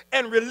churches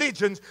and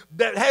religions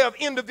that have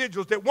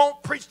individuals that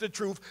won't preach the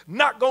truth,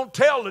 not going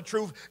to tell the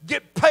truth,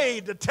 get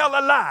paid to tell a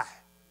lie.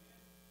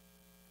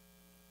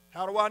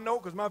 How do I know?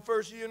 Because my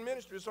first year in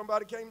ministry,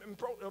 somebody came and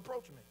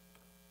approached me.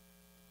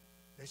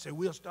 They said,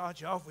 we'll start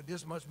you off with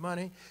this much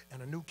money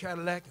and a new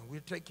Cadillac, and we'll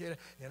take care of it.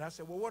 And I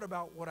said, well, what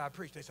about what I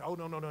preach? They said, oh,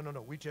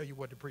 no. We tell you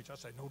what to preach. I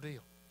said, no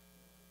deal.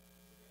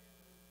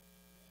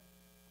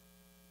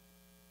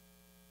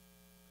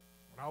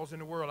 When I was in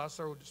the world, I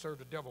served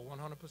the devil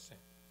 100%.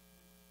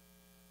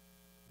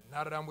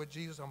 Now that I'm with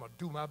Jesus, I'm going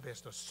to do my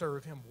best to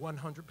serve him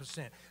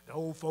 100%. The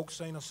old folks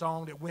sang a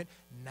song that went,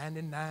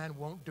 99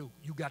 won't do.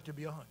 You got to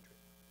be 100.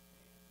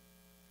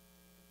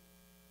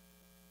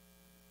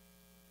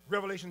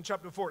 Revelation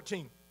chapter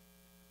 14.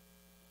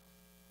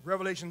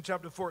 Revelation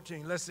chapter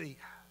 14. Let's see.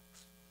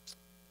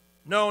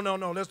 No.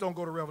 Let's don't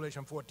go to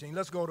Revelation 14.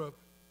 Let's go to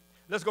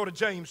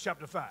James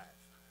chapter 5.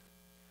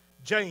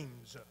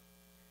 James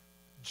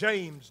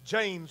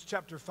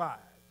chapter 5.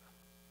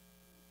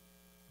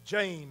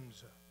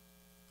 James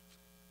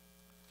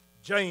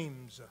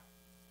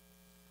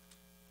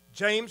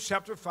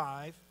chapter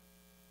 5,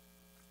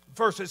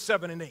 verses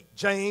 7 and 8.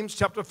 James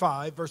chapter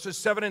 5, verses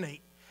 7 and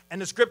 8.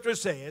 And the scripture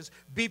says,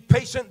 be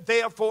patient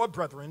therefore,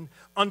 brethren,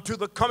 unto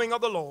the coming of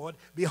the Lord.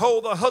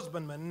 Behold, the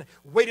husbandman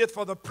waiteth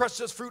for the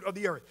precious fruit of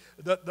the earth.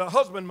 The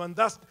husbandman,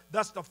 that's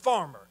the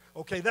farmer.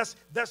 Okay, that's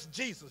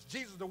Jesus.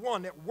 Jesus is the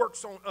one that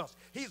works on us.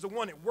 He's the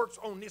one that works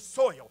on this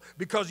soil,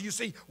 because you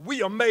see,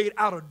 we are made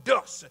out of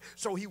dust.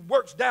 So he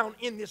works down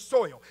in this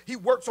soil. He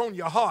works on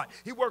your heart.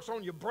 He works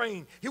on your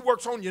brain. He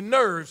works on your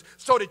nerves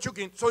so that you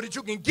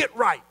can get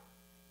right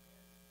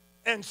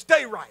and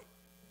stay right.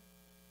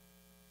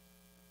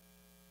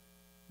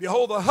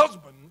 Behold, the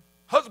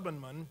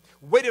husbandman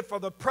waited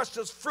for the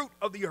precious fruit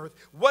of the earth.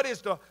 What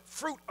is the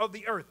fruit of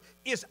the earth?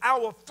 It's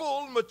our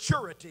full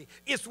maturity.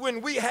 It's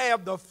when we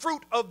have the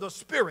fruit of the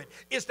Spirit.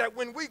 It's that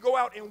when we go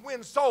out and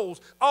win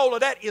souls, all of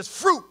that is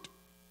fruit.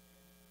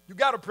 You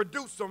got to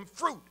produce some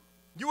fruit.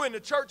 You in the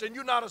church and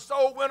you're not a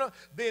soul winner,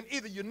 then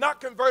either you're not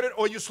converted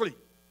or you sleep.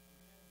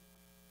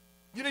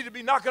 You need to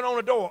be knocking on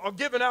a door or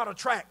giving out a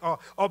tract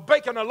or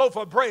baking a loaf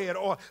of bread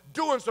or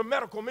doing some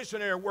medical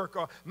missionary work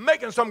or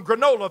making some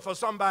granola for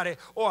somebody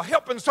or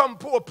helping some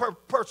poor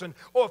person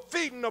or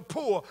feeding the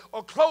poor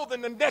or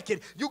clothing the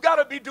naked. You got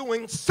to be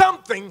doing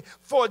something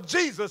for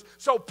Jesus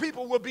so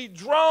people will be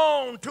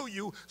drawn to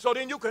you so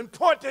then you can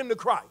point them to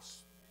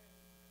Christ.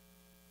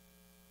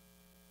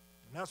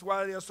 And that's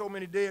why there are so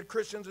many dead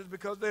Christians, is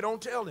because they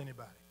don't tell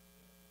anybody.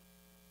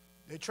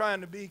 They're trying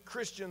to be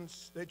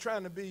Christians. They're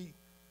trying to be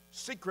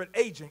secret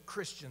agent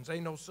Christians.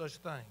 Ain't no such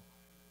thing.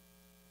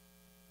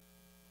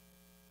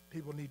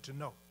 People need to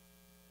know.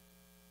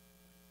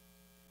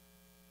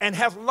 And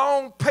have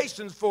long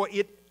patience for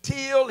it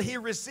till he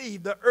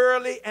received the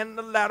early and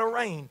the latter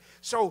rain.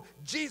 So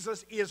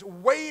Jesus is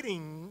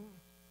waiting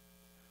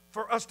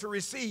for us to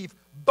receive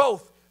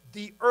both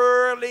the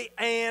early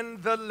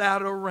and the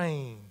latter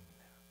rain.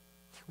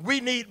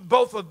 We need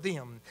both of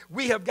them.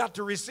 We have got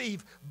to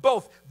receive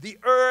both the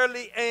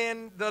early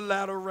and the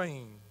latter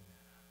rain.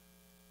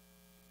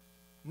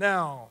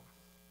 Now,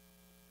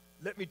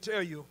 let me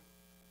tell you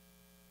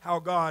how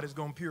God is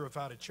going to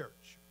purify the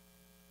church.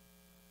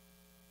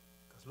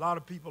 Because a lot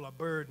of people are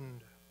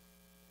burdened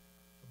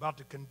about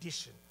the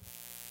condition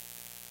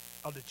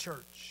of the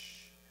church.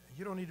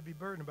 You don't need to be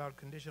burdened about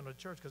the condition of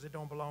the church because it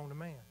don't belong to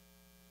man.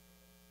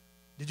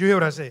 Did you hear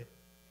what I said?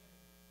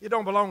 It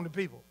don't belong to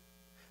people.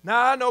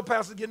 Now, I know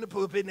pastors get in the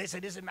pulpit and they say,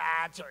 this is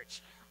my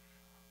church.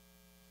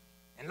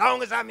 And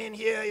long as I'm in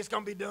here, it's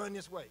going to be done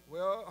this way.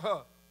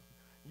 Well,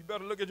 you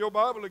better look at your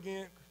Bible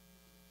again,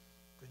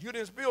 because you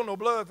didn't spill no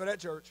blood for that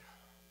church.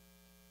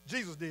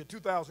 Jesus did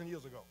 2,000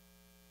 years ago.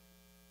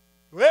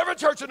 So every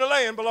church in the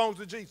land belongs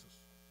to Jesus.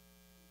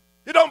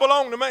 It don't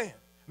belong to man.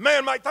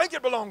 Man might think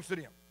it belongs to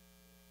them.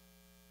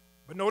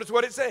 But notice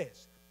what it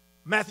says.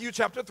 Matthew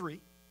chapter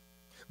 3.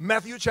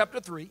 Matthew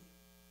chapter 3.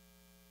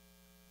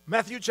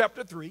 Matthew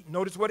chapter 3.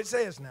 Notice what it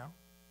says now.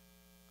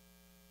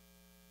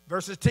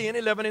 Verses 10,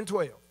 11, and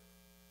 12. And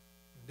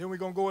then we're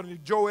going to go into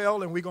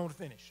Joel and we're going to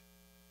finish.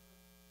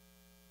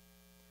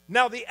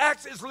 Now the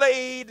axe is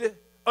laid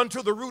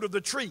unto the root of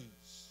the trees.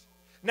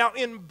 Now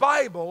in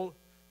Bible,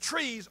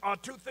 trees are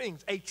two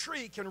things. A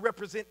tree can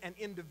represent an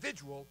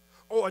individual,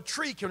 or a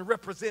tree can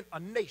represent a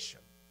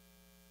nation.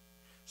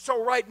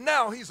 So right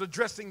now he's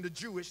addressing the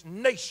Jewish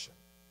nation.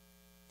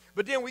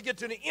 But then we get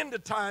to the end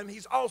of time,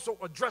 he's also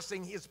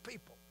addressing his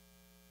people.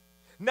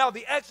 Now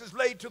the axe is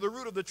laid to the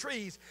root of the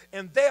trees,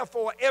 and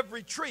therefore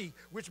every tree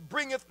which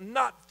bringeth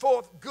not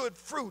forth good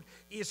fruit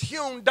is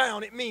hewn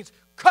down. It means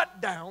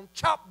cut down,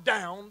 chopped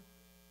down,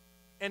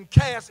 and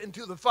cast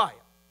into the fire.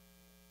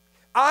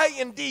 I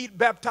indeed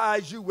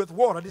baptize you with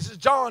water. This is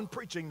John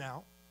preaching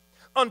now.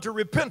 Unto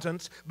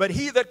repentance, but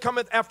he that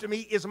cometh after me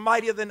is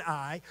mightier than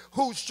I,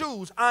 whose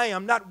shoes I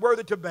am not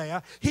worthy to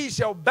bear. He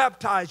shall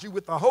baptize you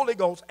with the Holy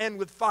Ghost and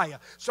with fire.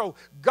 So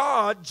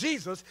God,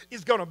 Jesus,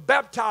 is going to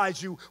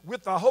baptize you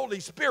with the Holy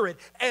Spirit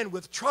and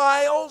with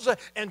trials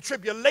and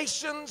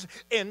tribulations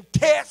and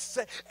tests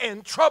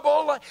and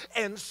trouble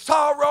and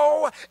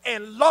sorrow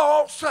and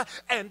loss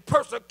and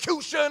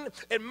persecution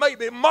and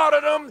maybe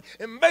martyrdom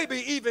and maybe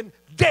even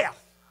death.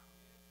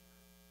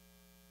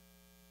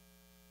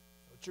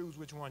 Choose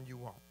which one you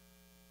want.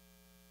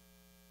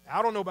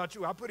 I don't know about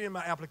you. I put in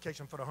my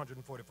application for the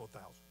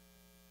 144,000.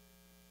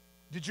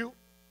 Did you?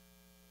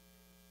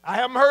 I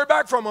haven't heard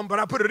back from them, but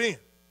I put it in.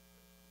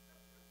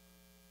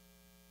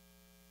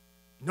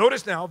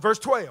 Notice now, verse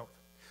 12.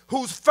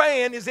 Whose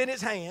fan is in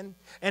his hand,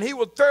 and he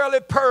will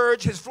thoroughly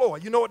purge his floor.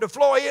 You know what the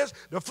floor is?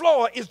 The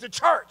floor is the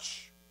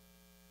church.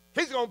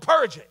 He's going to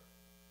purge it.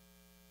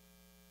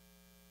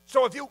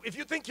 So if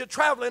you think you're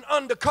traveling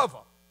undercover,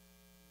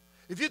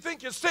 if you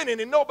think you're sinning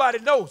and nobody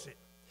knows it,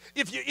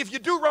 if you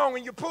do wrong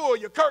and you pull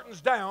your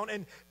curtains down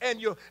and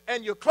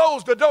you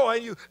close the door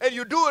and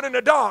you do it in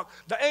the dark,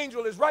 the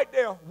angel is right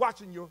there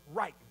watching you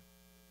writing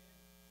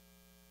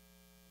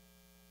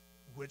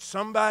with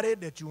somebody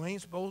that you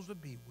ain't supposed to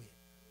be with,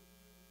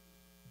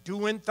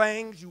 doing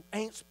things you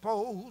ain't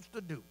supposed to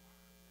do.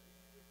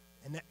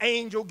 And the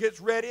angel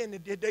gets ready, and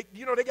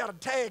they got a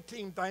tag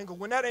team thing, because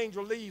when that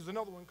angel leaves,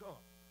 another one comes.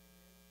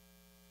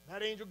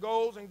 That angel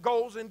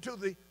goes into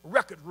the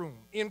record room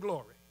in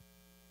glory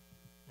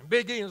and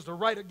begins to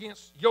write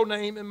against your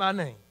name and my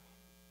name.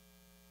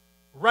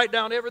 Write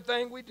down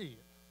everything we did,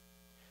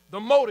 the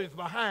motive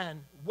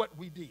behind what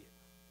we did,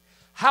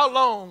 how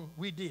long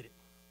we did it,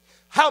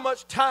 how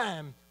much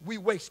time we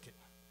wasted,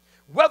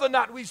 whether or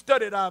not we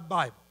studied our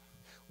Bible,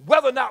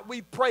 whether or not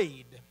we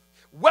prayed,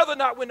 whether or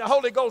not when the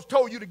Holy Ghost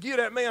told you to give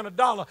that man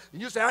 $1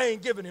 and you say, I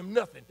ain't giving him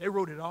nothing. They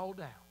wrote it all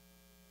down.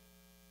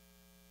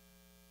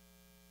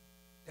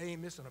 They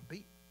ain't missing a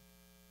beat.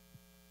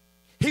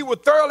 He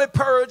would thoroughly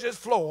purge his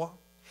floor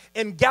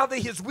and gather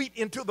his wheat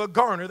into the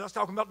garner. That's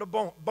talking about the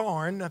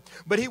barn.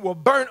 But he will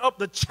burn up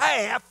the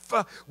chaff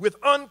with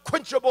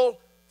unquenchable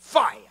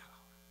fire.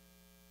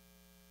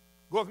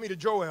 Go with me to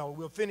Joel.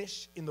 We'll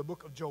finish in the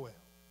book of Joel.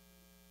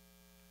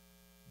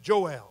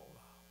 Joel.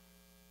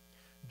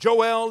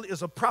 Joel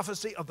is a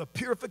prophecy of the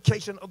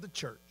purification of the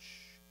church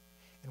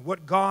and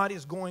what God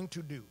is going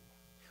to do,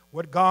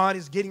 what God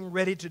is getting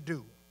ready to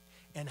do,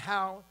 and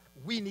how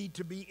we need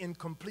to be in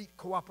complete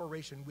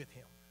cooperation with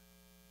him.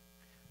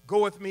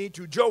 Go with me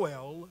to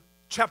Joel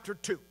chapter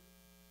 2.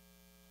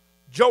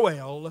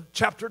 Joel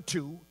chapter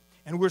 2,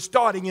 and we're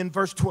starting in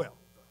verse 12.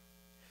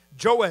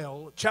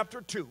 Joel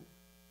chapter 2,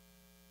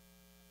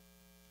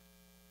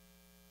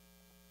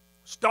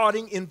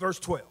 starting in verse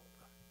 12.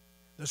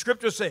 The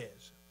scripture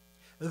says,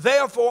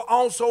 "Therefore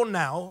also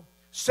now,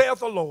 saith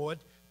the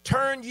Lord,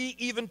 turn ye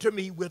even to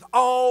me with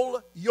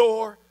all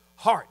your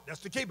heart."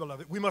 That's the key,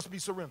 beloved. We must be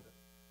surrendered.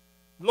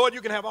 Lord,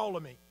 you can have all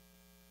of me.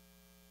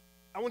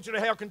 I want you to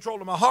have control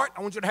of my heart.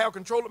 I want you to have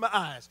control of my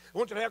eyes. I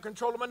want you to have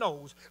control of my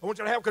nose. I want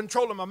you to have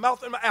control of my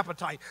mouth and my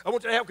appetite. I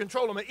want you to have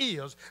control of my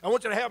ears. I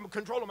want you to have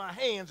control of my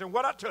hands and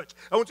what I touch.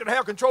 I want you to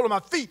have control of my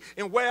feet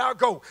and where I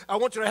go. I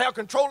want you to have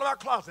control of my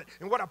closet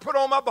and what I put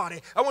on my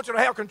body. I want you to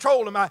have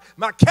control of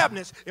my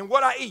cabinets and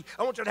what I eat.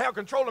 I want you to have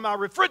control of my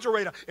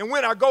refrigerator and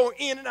when I go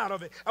in and out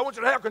of it. I want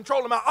you to have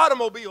control of my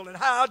automobile and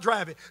how I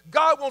drive it.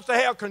 God wants to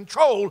have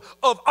control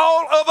of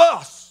all of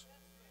us,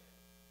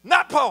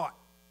 not part.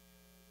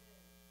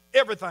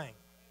 Everything.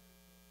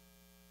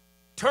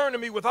 Turn to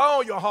me with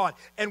all your heart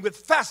and with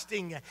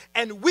fasting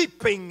and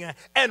weeping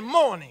and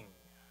mourning.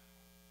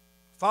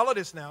 Follow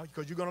this now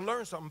because you're going to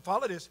learn something.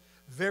 Follow this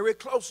very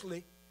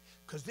closely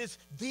because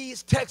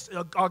these texts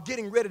are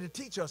getting ready to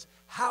teach us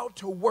how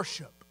to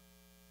worship.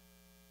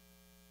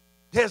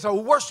 There's a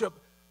worship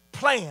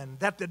plan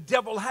that the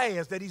devil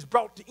has that he's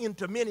brought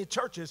into many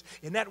churches,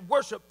 and that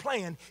worship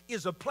plan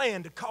is a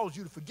plan to cause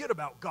you to forget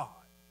about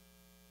God.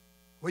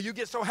 Where you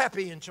get so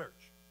happy in church.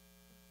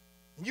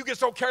 And you get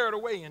so carried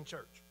away in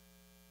church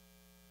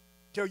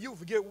till you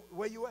forget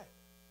where you at.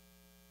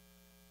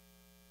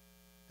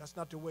 That's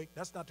not the way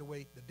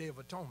the Day of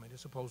Atonement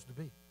is supposed to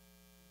be.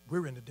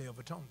 We're in the Day of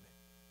Atonement.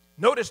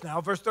 Notice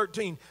now, verse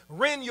 13,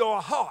 "Rend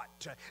your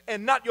heart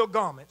and not your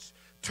garments.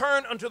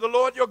 Turn unto the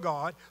Lord your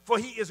God, for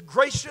he is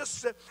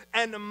gracious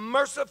and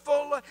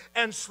merciful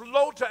and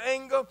slow to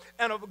anger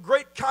and of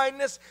great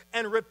kindness,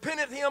 and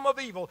repenteth him of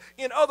evil."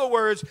 In other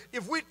words,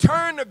 if we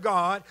turn to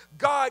God,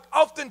 God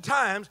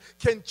oftentimes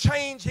can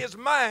change his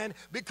mind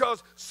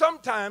because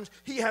sometimes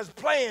he has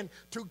planned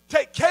to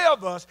take care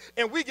of us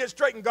and we get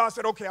straight and God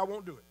said, okay, I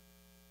won't do it.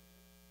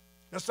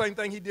 The same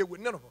thing he did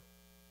with Nineveh.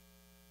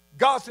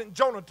 God sent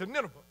Jonah to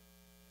Nineveh.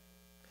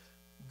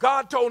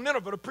 God told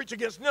Nineveh to preach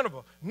against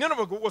Nineveh.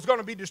 Nineveh was going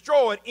to be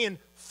destroyed in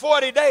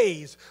 40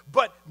 days,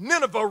 but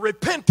Nineveh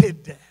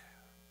repented.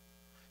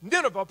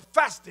 Nineveh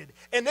fasted,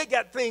 and they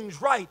got things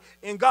right,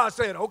 and God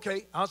said,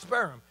 okay, I'll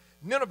spare them.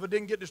 Nineveh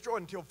didn't get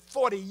destroyed until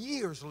 40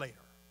 years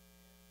later.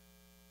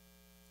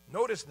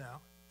 Notice now,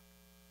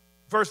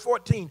 verse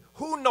 14,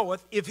 "Who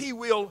knoweth if he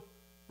will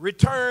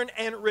return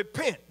and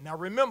repent?" Now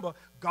remember,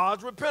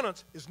 God's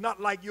repentance is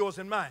not like yours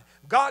and mine.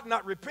 God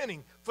not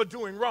repenting for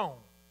doing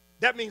wrong.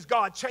 That means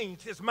God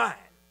changed his mind.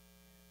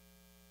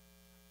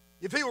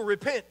 If he will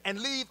repent and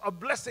leave a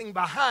blessing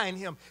behind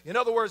him, in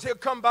other words, he'll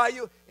come by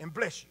you and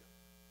bless you.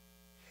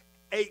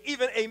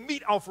 Even a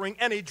meat offering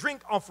and a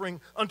drink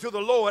offering unto the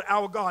Lord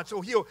our God.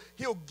 So he'll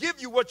give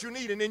you what you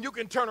need, and then you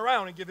can turn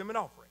around and give him an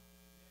offering.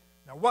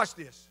 Now watch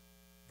this.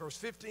 Verse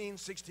 15,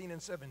 16,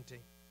 and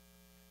 17.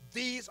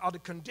 "These are the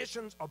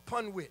conditions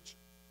upon which,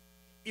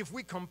 if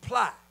we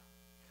comply,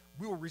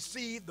 we will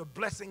receive the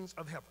blessings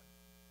of heaven.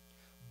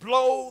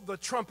 Blow the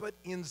trumpet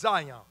in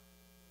Zion."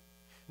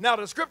 Now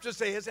the scripture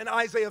says in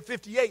Isaiah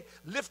 58,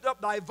 "Lift up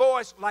thy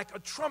voice like a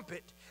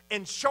trumpet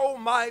and show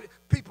my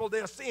people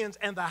their sins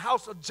and the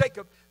house of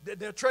Jacob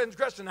their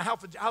transgression, the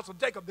house of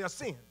Jacob their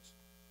sins."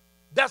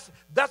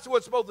 That's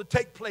what's supposed to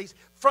take place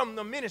from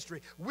the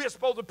ministry. We're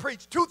supposed to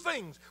preach two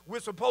things. We're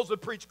supposed to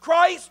preach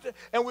Christ,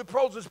 and we're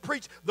supposed to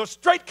preach the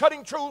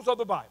straight-cutting truths of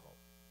the Bible.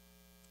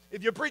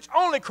 If you preach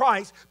only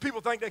Christ,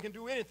 people think they can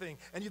do anything.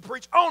 And you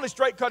preach only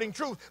straight-cutting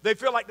truth, they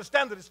feel like the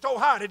standard is so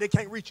high that they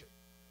can't reach it.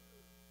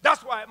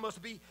 That's why it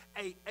must be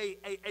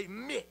a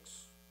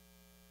mix.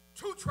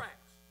 Two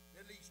tracks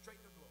that lead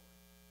straight to glory.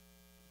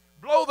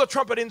 "Blow the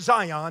trumpet in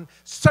Zion,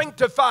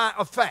 sanctify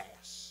a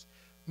fast."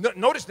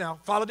 Notice now,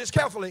 follow this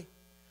carefully.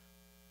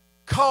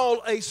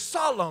 "Call a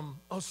solemn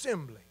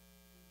assembly."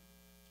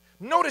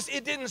 Notice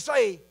it didn't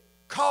say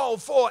call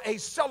for a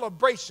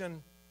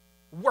celebration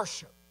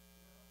worship.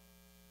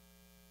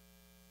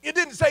 It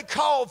didn't say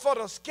call for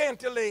the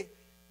scantily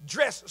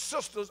dressed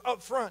sisters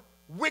up front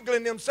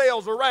wiggling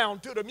themselves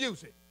around to the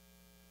music.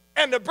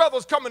 And the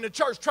brothers coming to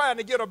church trying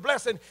to get a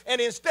blessing, and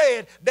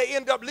instead they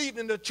end up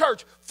leaving the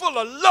church full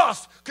of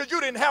lust because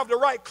you didn't have the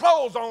right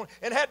clothes on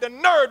and had the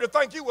nerve to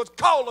think you was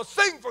called to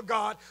sing for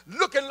God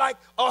looking like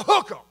a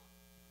hooker.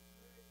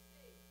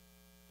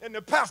 And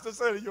the pastor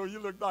said, "Yo, you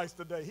look nice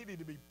today." He need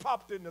to be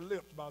popped in the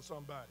lips by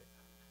somebody.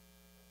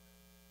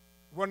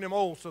 One of them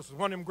old sisters,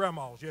 one of them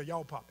grandmas. Yeah,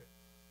 y'all pop it.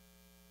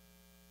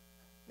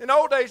 In the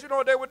old days, you know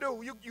what they would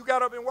do? You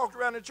got up and walked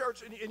around the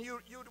church, and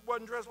you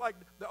wasn't dressed like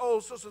the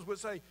old sisters would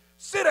say,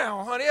 "Sit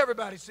down, honey,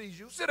 everybody sees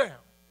you, sit down."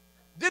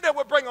 Then they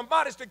would bring a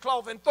modesty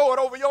cloth and throw it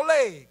over your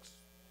legs.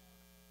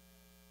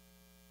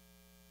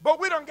 But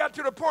we done got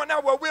to the point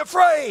now where we're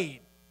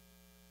afraid.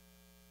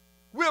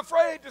 We're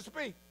afraid to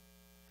speak.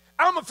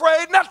 I'm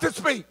afraid not to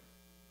speak.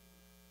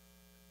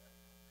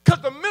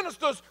 Because the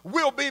ministers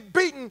will be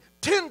beaten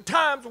 10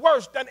 times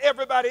worse than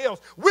everybody else.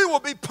 We will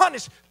be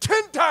punished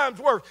 10 times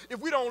worse if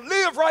we don't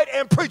live right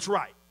and preach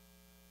right.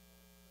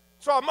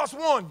 So I must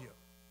warn you.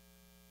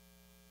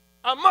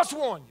 I must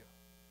warn you.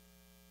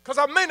 Because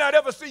I may not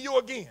ever see you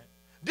again.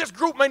 This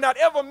group may not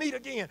ever meet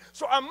again.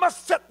 So I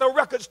must set the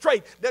record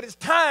straight that it's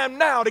time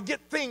now to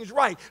get things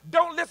right.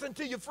 Don't listen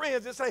to your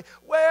friends and say,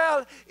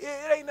 well,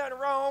 it ain't nothing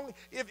wrong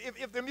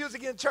if the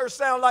music in church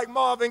sound like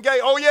Marvin Gaye.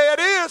 Oh, yeah, it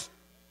is.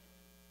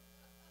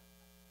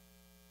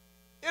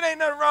 It ain't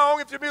nothing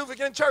wrong if the music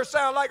in church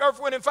sound like Earth,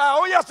 Wind, and Fire.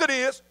 Oh, yes, it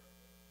is.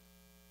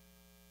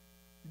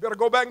 You better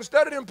go back and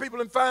study them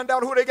people and find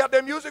out who they got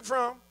their music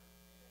from.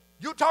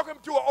 You're talking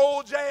to an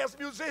old jazz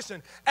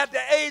musician. At the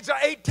age of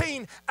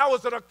 18, I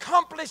was an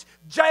accomplished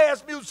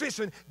jazz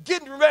musician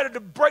getting ready to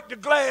break the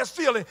glass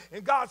ceiling.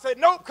 And God said,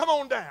 nope, come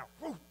on down.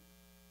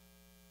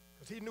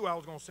 Because he knew I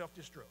was going to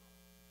self-destruct.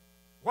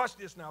 Watch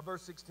this now,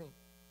 verse 16.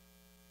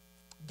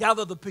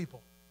 Gather the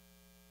people.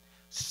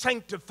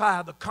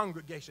 Sanctify the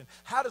congregation.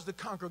 How does the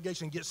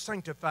congregation get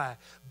sanctified?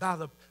 By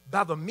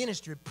the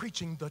ministry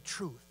preaching the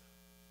truth.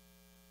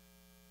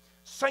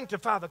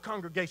 Sanctify the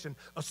congregation,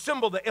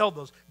 assemble the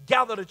elders,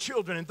 gather the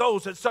children and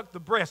those that suck the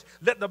breast.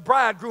 Let the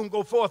bridegroom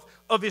go forth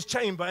of his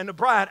chamber and the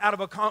bride out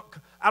of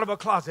a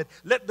closet.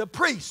 Let the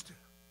priest,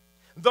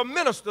 the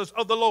ministers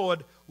of the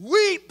Lord,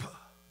 weep.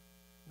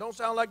 Don't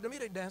sound like to me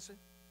they dancing.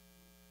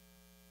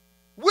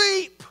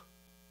 Weep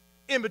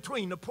in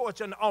between the porch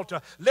and the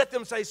altar. Let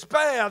them say,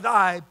 spare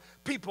thy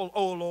people,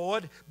 O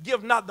Lord.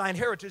 Give not thine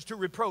heritage to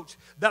reproach,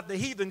 that the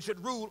heathen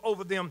should rule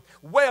over them.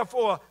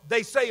 Wherefore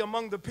they say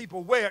among the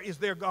people, where is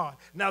their God?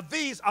 Now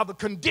these are the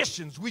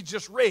conditions we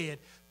just read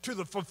to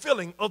the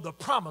fulfilling of the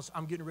promise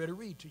I'm getting ready to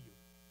read to you.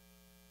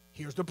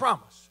 Here's the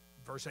promise.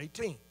 Verse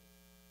 18,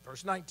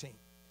 verse 19.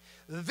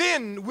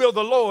 Then will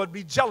the Lord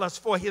be jealous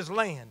for his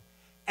land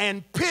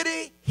and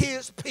pity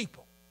his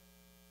people.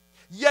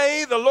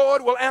 Yea, the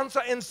Lord will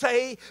answer and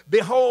say,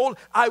 behold,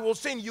 I will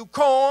send you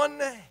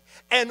corn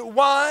and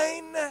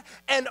wine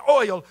and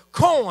oil.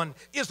 Corn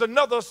is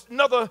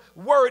another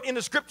word in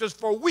the scriptures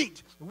for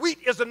wheat. Wheat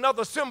is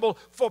another symbol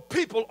for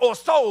people or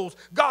souls.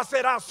 God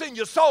said, I'll send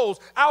you souls.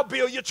 I'll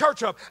build your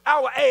church up. I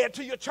will add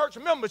to your church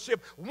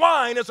membership.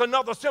 Wine is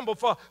another symbol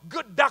for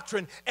good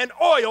doctrine. And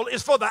oil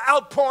is for the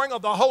outpouring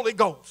of the Holy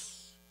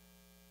Ghost.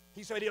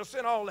 He said he'll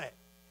send all that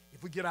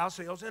if we get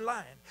ourselves in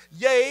line.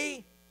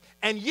 Yea,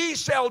 and ye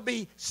shall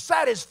be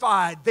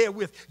satisfied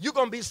therewith. You're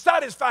going to be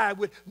satisfied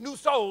with new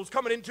souls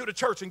coming into the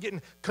church and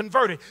getting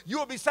converted.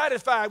 You'll be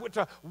satisfied with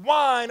the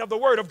wine of the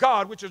word of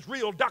God, which is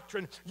real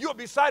doctrine. You'll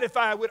be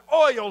satisfied with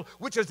oil,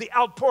 which is the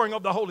outpouring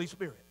of the Holy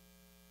Spirit.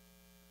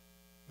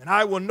 And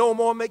I will no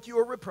more make you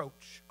a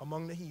reproach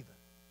among the heathen,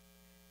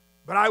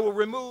 but I will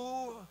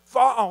remove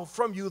far off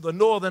from you the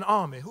northern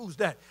army. Who's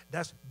that?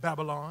 That's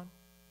Babylon.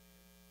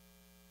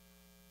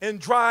 And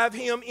drive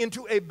him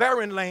into a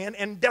barren land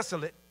and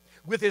desolate,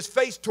 with his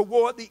face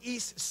toward the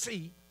east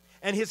sea,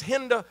 and his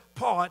hinder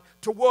part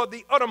toward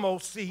the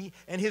uttermost sea,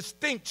 and his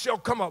stink shall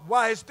come up.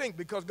 Why his stink?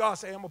 Because God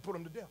said, I'm going to put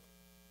him to death.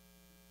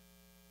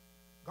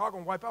 God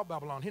going to wipe out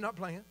Babylon. He's not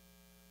playing.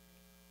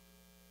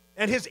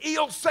 And his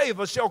ill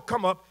savor shall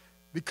come up,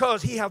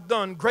 because he hath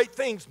done great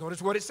things.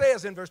 Notice what it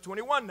says in verse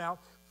 21 now.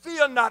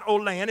 Fear not, O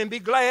land, and be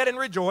glad and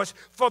rejoice,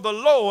 for the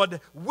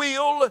Lord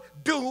will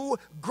do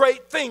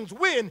great things.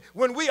 When?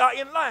 When we are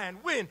in line.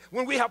 When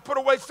we have put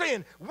away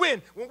sin.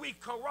 When we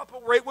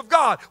cooperate with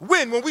God.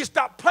 When we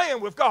stop playing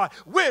with God.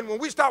 When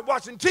we stop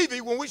watching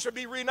TV when we should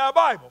be reading our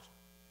Bibles.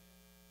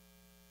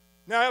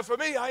 Now, as for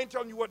me, I ain't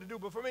telling you what to do,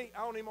 but for me, I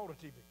don't even order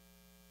TV.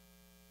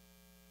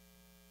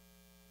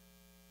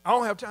 I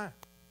don't have time.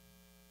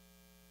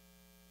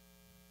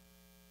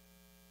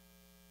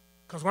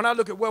 Because when I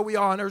look at where we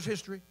are in Earth's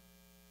history,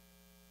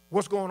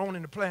 what's going on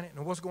in the planet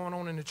and what's going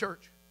on in the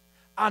church,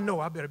 I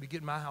know I better be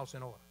getting my house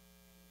in order.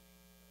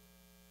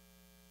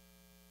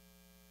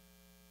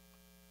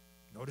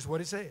 Notice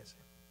what it says.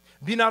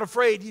 Be not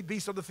afraid, ye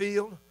beasts of the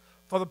field,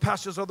 for the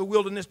pastures of the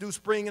wilderness do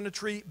spring, and the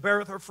tree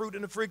beareth her fruit,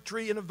 and the fig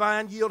tree and the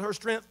vine yield her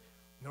strength.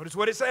 Notice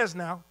what it says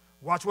now.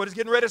 Watch what it's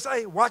getting ready to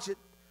say. Watch it.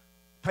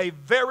 Pay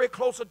very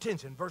close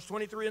attention. Verse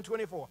 23 and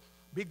 24.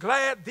 Be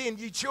glad then,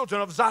 ye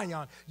children of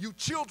Zion, you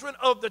children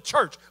of the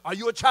church. Are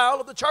you a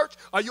child of the church?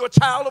 Are you a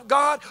child of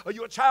God? Are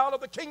you a child of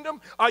the kingdom?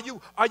 Are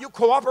you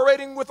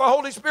cooperating with the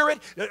Holy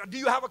Spirit? Do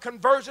you have a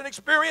conversion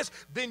experience?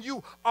 Then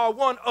you are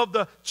one of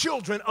the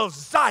children of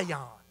Zion.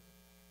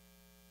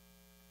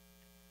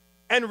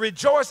 And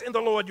rejoice in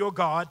the Lord your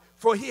God,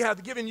 for he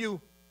hath given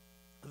you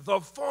the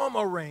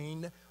former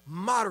rain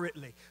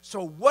moderately.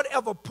 So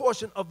whatever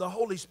portion of the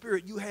Holy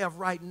Spirit you have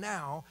right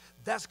now,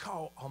 that's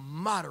called a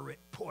moderate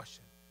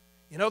portion.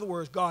 In other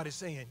words, God is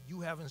saying,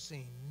 you haven't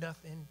seen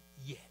nothing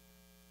yet.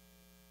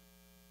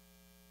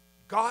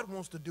 God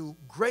wants to do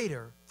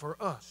greater for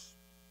us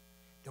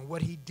than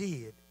what he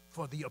did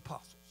for the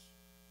apostles.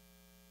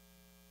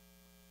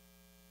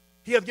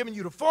 He hath given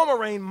you the former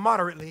rain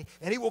moderately,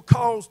 and he will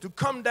cause to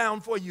come down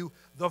for you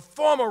the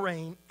former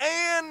rain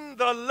and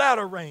the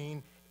latter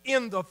rain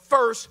in the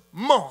first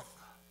month.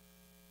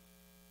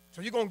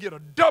 So you're going to get a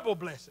double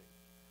blessing.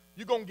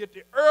 You're going to get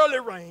the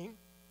early rain,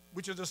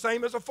 which is the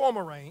same as the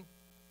former rain,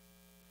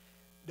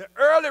 the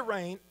early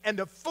rain and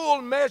the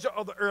full measure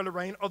of the early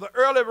rain, or the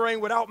early rain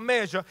without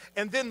measure,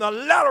 and then the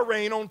latter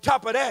rain on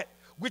top of that,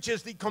 which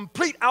is the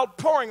complete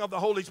outpouring of the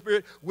Holy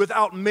Spirit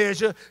without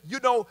measure. You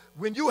know,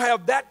 when you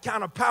have that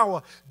kind of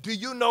power, do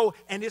you know,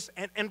 and if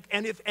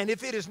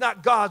it is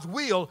not God's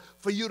will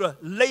for you to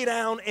lay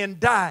down and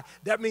die,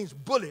 that means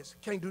bullets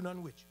can't do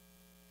nothing with you.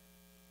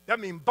 That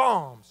means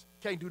bombs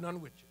can't do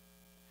nothing with you.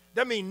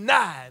 That means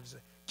knives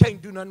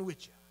can't do nothing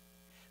with you.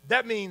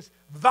 That means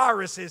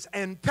viruses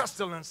and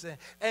pestilence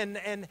and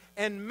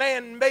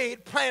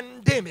man-made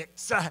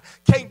pandemics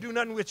can't do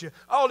nothing with you.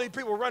 All these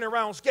people running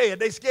around scared.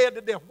 They scared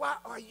to death. Why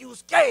are you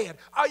scared?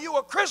 Are you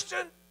a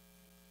Christian?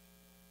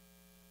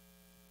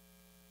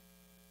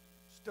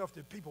 Stuff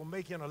that people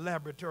make in a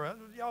laboratory.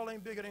 Y'all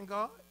ain't bigger than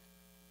God.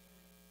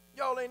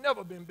 Y'all ain't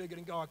never been bigger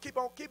than God. Keep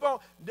on.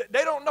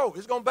 They don't know.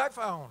 It's going to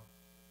backfire on them.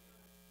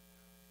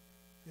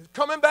 It's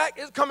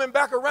coming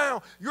back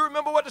around. You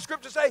remember what the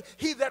scriptures say?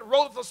 He that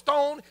rolleth a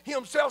stone,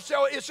 himself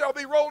shall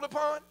be rolled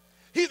upon.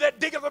 He that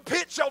diggeth a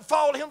pit shall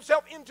fall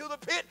himself into the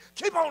pit.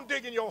 Keep on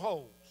digging your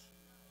holes.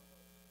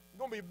 You're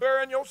going to be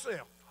burying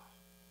yourself.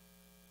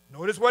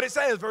 Notice what it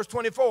says, verse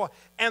 24.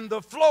 And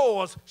the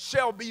floors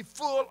shall be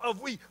full of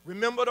wheat.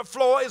 Remember, the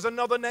floor is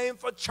another name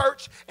for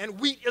church, and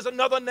wheat is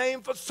another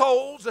name for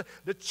souls.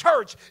 The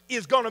church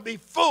is going to be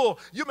full.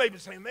 You may be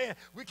saying, man,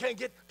 we can't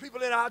get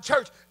people in our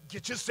church.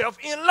 Get yourself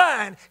in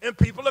line, and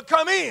people will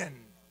come in.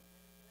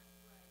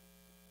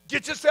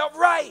 Get yourself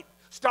right.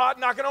 Start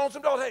knocking on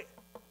some doors.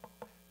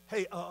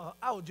 Hey,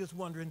 I was just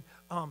wondering,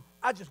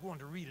 I just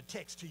wanted to read a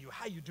text to you.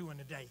 How you doing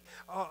today?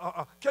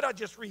 Could I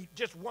just read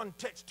just one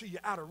text to you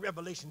out of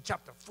Revelation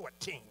chapter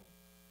 14?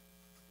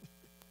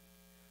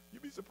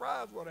 You'd be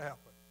surprised what'll happen.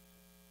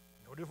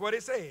 Notice what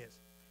it says.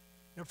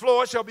 The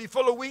floor shall be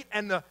full of wheat,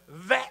 and the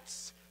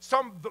vats,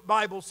 some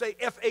Bibles say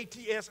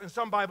F-A-T-S, and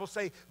some Bibles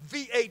say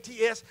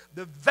V-A-T-S.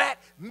 The vat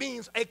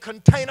means a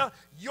container.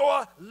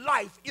 Your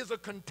life is a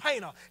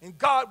container, and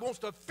God wants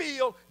to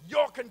fill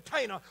your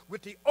container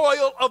with the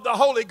oil of the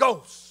Holy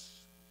Ghost.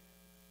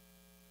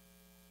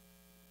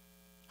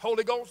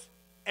 Holy Ghost,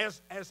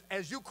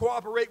 as you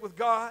cooperate with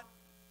God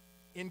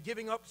in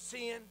giving up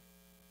sin,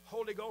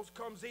 Holy Ghost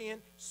comes in,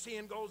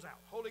 sin goes out.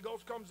 Holy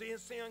Ghost comes in,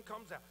 sin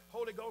comes out.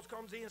 Holy Ghost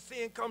comes in,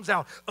 sin comes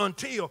out,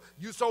 until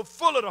you're so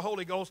full of the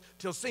Holy Ghost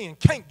till sin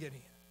can't get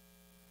in.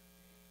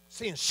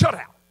 Sin shut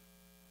out.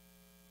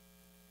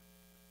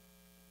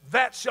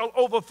 That shall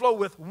overflow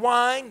with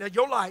wine. Now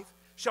your life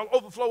shall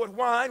overflow with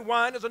wine.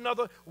 Wine is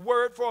another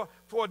word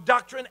for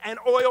doctrine, and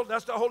oil,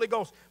 that's the Holy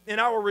Ghost. And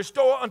I will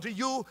restore unto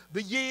you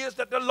the years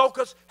that the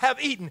locusts have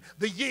eaten,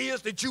 the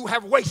years that you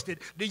have wasted,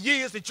 the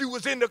years that you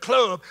was in the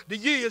club, the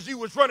years you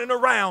was running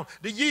around,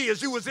 the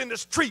years you was in the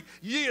street,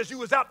 years you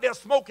was out there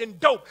smoking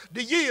dope,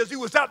 the years you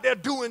was out there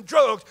doing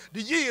drugs,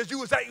 the years you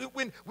was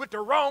with the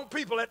wrong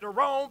people at the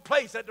wrong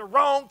place at the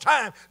wrong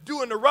time,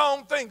 doing the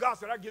wrong thing. God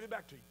said, I'll give it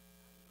back to you.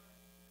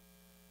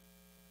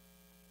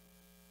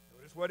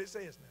 Notice what it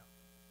says now.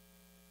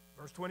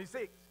 Verse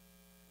 26,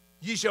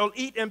 ye shall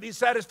eat and be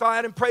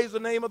satisfied and praise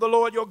the name of the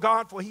Lord your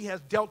God, for he has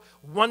dealt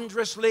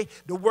wondrously.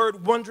 The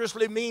word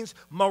wondrously means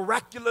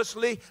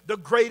miraculously. The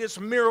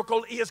greatest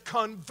miracle is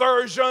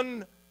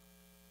conversion.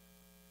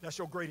 That's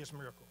your greatest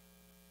miracle.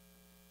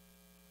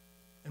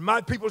 And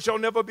my people shall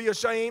never be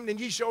ashamed, and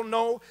ye shall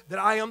know that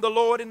I am the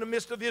Lord in the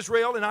midst of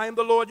Israel, and I am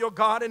the Lord your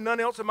God, and none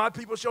else, and my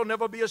people shall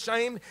never be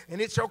ashamed. And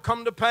it shall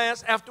come to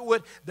pass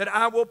afterward that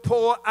I will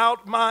pour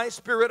out my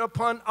spirit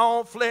upon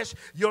all flesh.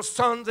 Your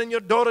sons and your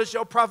daughters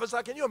shall prophesy.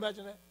 Can you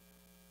imagine that?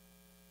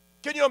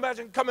 Can you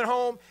imagine coming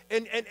home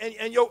and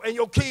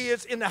your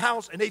kids in the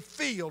house, and they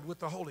filled with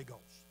the Holy Ghost?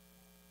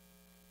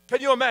 Can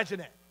you imagine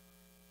that?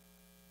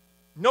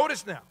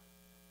 Notice now.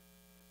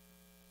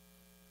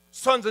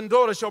 Sons and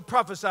daughters shall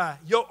prophesy.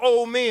 Your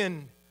old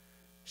men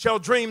shall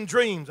dream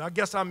dreams. I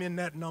guess I'm in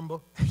that number.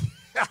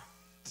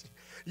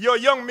 Your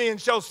young men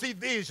shall see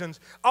visions.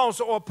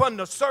 Also upon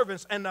the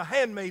servants and the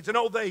handmaids in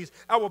old days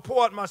I will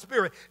pour out my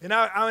spirit, and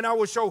I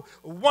will show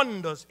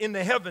wonders in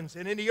the heavens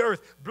and in the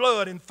earth,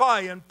 blood and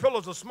fire and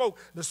pillars of smoke.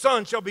 The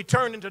sun shall be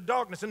turned into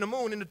darkness and the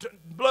moon into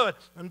blood,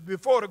 and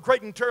before the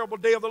great and terrible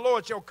day of the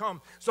Lord shall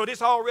come. So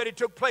this already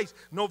took place.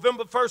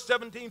 November 1st,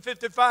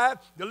 1755,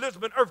 the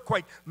Lisbon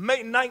earthquake.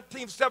 May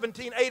 19th,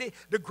 1780,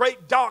 the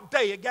great dark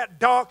day. It got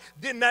dark.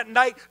 Then that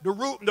night,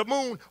 the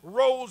moon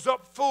rose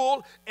up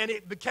full, and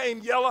it became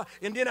yellow,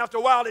 and then after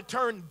a while it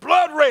turned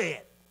blood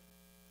red.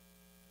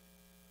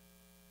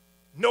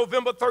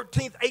 November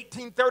 13th,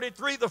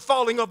 1833, the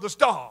falling of the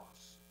stars.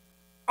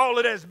 All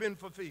of that has been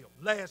fulfilled.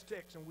 Last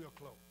text and we'll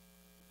close.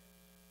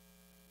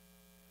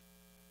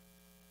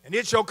 And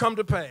it shall come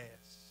to pass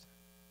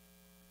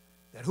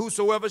that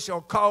whosoever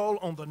shall call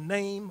on the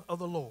name of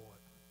the Lord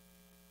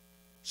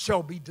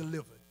shall be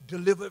delivered.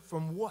 Delivered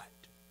from what?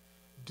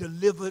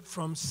 delivered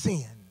from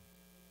sin.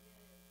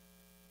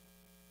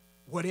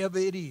 Whatever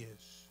it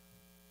is,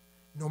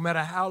 no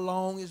matter how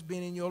long it's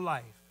been in your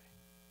life,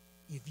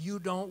 if you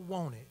don't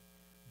want it,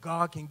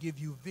 God can give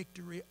you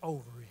victory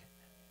over it.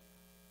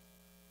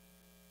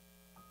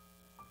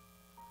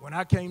 When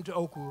I came to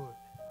Oakwood,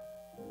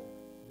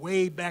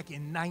 way back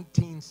in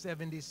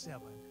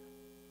 1977,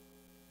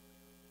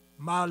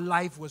 my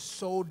life was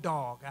so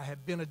dark. I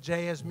had been a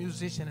jazz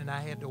musician, and I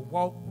had to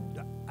walk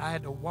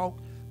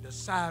the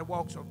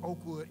sidewalks of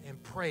Oakwood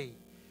and pray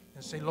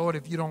and say, Lord,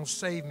 if you don't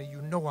save me,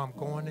 you know I'm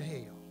going to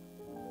hell.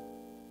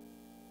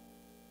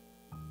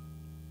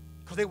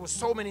 Because there were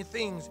so many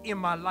things in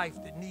my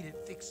life that needed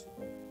fixing.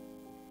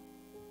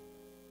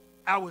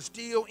 I was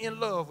still in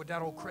love with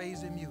that old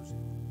crazy music.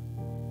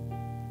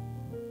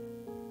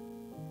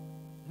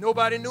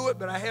 Nobody knew it,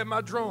 but I had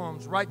my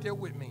drums right there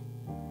with me.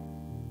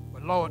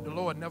 But Lord, the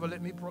Lord never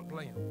let me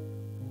play them.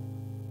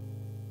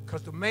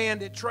 Because the man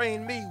that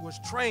trained me was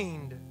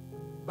trained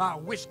by a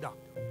witch doctor.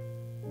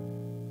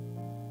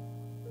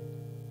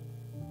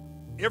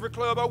 Every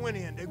club I went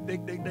in,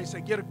 they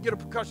say, get a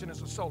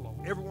percussionist a solo.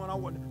 Everyone I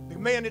went, the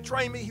man that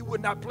trained me, he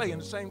would not play in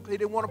the same, he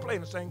didn't want to play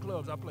in the same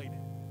clubs I played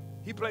in.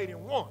 He played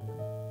in one.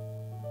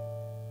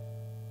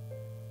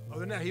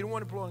 Other than that, he didn't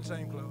want to play in the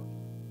same clubs.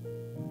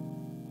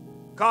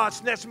 God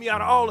snatched me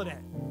out of all of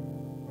that.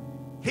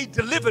 He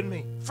delivered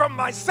me from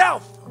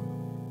myself.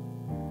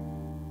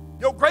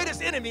 Your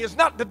greatest enemy is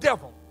not the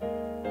devil.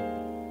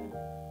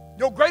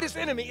 Your greatest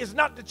enemy is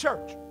not the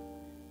church.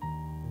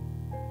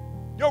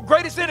 Your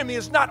greatest enemy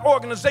is not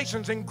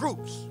organizations and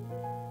groups.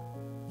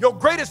 Your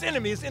greatest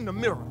enemy is in the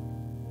mirror.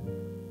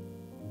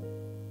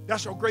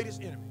 That's your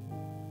greatest enemy.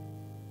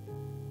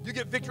 You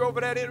get victory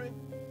over that enemy,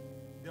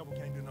 the devil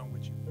can't do nothing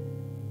with you.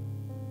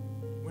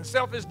 When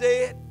self is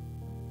dead,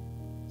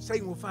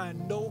 Satan will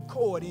find no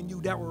chord in you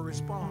that will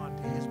respond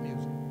to his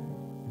music.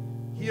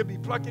 He'll be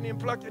plucking and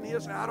plucking. He'll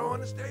say, I don't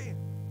understand.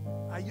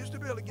 I used to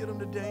be able to get him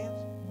to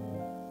dance.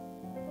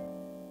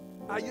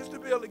 I used to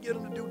be able to get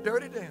him to do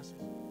dirty dances.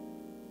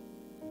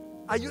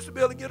 I used to be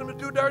able to get them to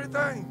do dirty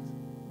things.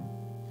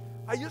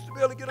 I used to be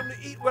able to get them to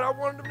eat what I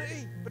wanted them to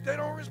eat, but they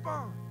don't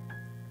respond.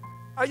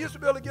 I used to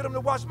be able to get them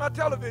to watch my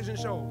television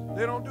shows.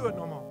 They don't do it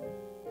no more.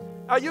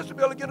 I used to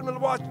be able to get them to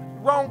watch the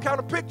wrong kind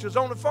of pictures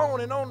on the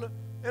phone and on the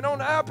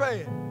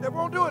iPad. They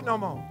won't do it no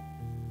more.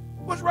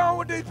 What's wrong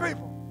with these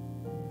people?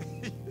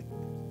 These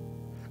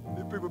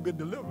people have been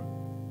delivered.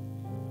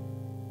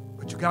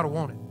 But you got to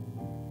want it.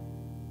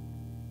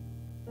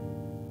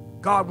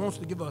 God wants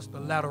to give us the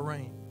latter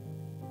rain.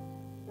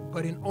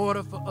 But in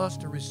order for us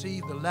to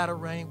receive the latter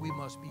rain, we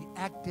must be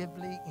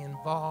actively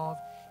involved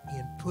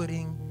in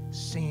putting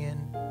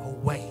sin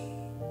away.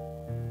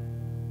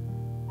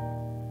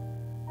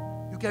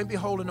 You can't be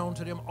holding on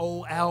to them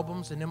old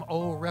albums and them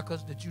old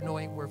records that you know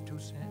ain't worth 2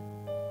 cents.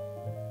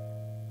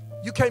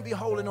 You can't be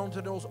holding on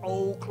to those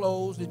old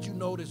clothes that you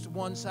know that's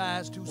one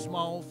size too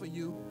small for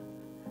you.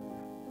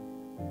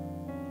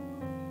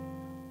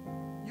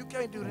 You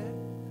can't do that.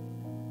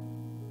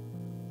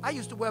 I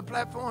used to wear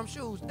platform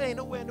shoes. There ain't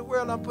nowhere in the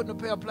world I'm putting a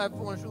pair of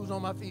platform shoes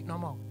on my feet no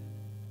more.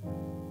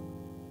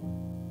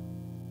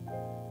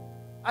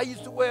 I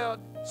used to wear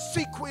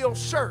sequel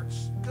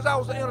shirts because I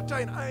was an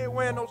entertainer. I ain't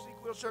wearing no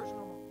sequel shirts no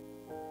more.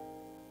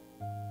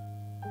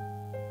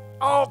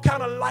 All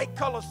kind of light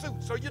color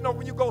suits. So you know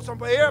when you go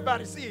somewhere,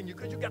 everybody's seeing you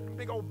because you got the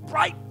big old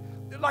bright,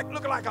 they're like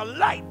looking like a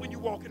light when you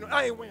walk in.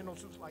 I ain't wearing no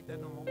suits like that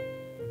no more.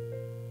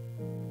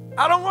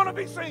 I don't want to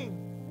be seen.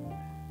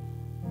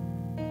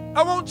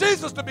 I want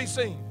Jesus to be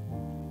seen.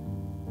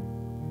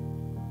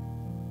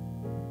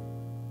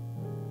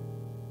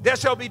 There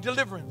shall be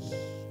deliverance.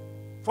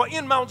 For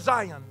in Mount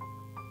Zion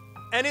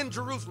and in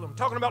Jerusalem,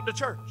 talking about the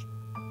church,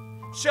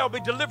 shall be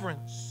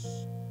deliverance,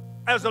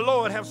 as the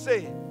Lord have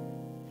said,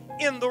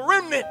 in the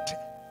remnant.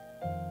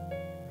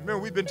 Remember,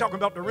 we've been talking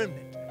about the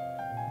remnant.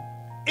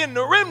 In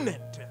the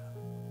remnant,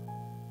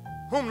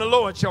 whom the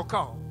Lord shall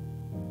call.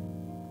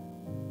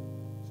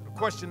 So the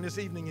question this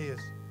evening is,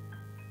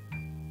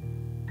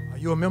 are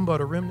you a member of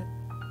the remnant?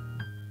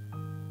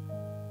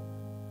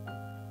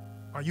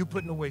 Are you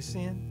putting away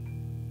sin?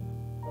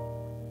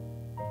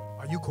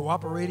 Are you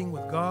cooperating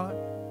with God?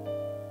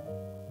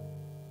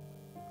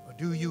 Or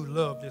do you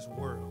love this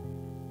world?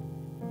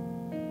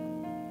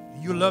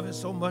 Do you love it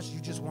so much you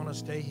just want to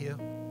stay here?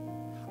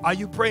 Are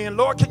you praying,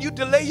 Lord, can you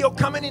delay your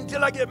coming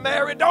until I get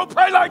married? Don't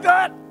pray like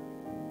that.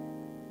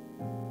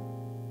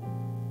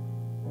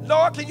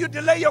 Lord, can you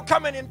delay your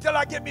coming until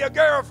I get me a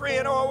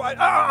girlfriend or a wife?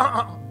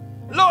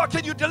 Lord,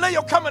 can you delay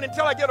your coming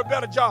until I get a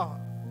better job?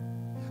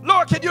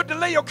 Lord, can you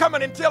delay your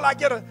coming until I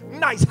get a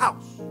nice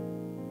house?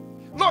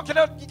 Lord,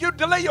 can you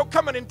delay your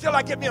coming until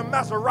I get me a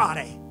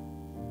Maserati?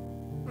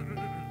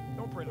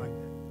 Don't pray like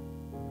that.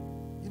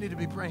 You need to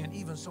be praying,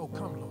 even so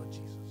come, Lord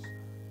Jesus,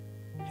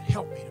 and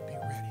help me to be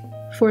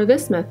ready. For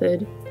this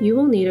method, you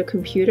will need a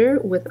computer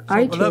with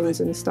iTunes beloved,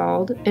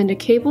 installed and a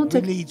cable to...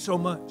 We need so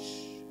much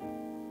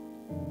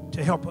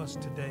to help us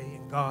today,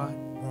 and God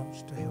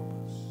wants to help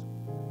us.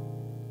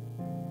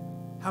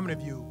 How many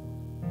of you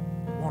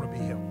want to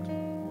be helped?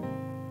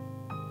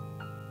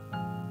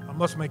 I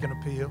must make an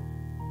appeal.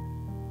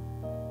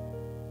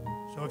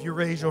 So if you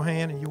raise your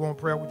hand and you want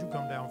prayer, would you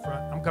come down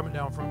front? I'm coming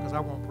down front because I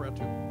want prayer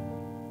too.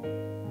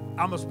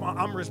 I'm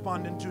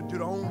responding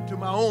to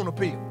my own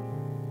appeal.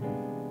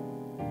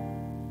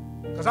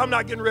 Because I'm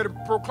not getting ready to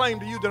proclaim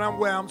to you that I'm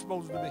where I'm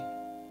supposed to be.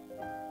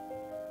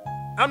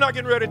 I'm not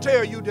getting ready to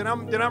tell you that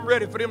I'm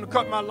ready for them to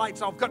cut my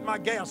lights off, cut my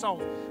gas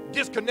off,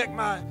 disconnect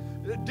my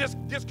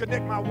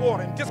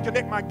water and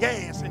disconnect my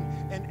gas and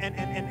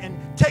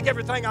take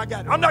everything I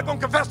got. I'm not going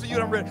to confess to you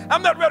that I'm ready.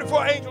 I'm not ready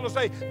for an angel to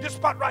say, this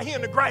spot right here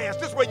in the grass,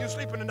 this is where you're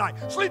sleeping tonight.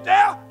 Sleep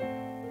there?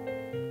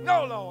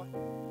 No, Lord.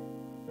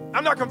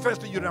 I'm not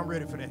confessing to you that I'm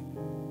ready for that.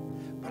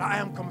 But I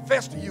am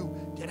confessing to you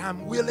that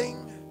I'm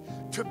willing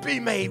to be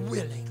made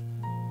willing.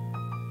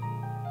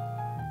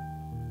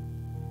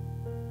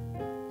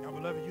 Now,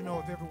 beloved, you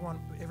know if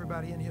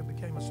everybody in here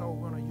became a soul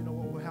winner, you know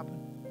what will happen?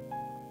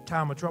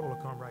 Time of trouble will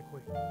come right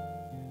quick.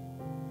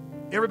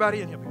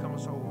 Everybody in here become a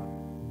soul winner.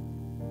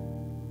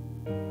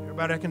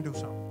 Everybody that can do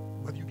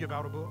something. Whether you give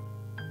out a book,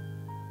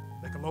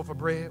 make a loaf of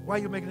bread. Why are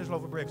you making this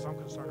loaf of bread? Because I'm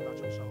concerned about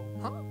your soul.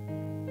 Huh?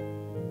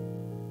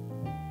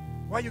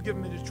 Why are you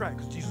giving me this tract?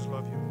 Because Jesus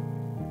loves you.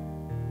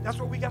 That's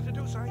what we got to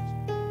do, saints.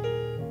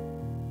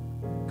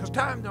 Because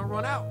time don't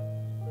run out.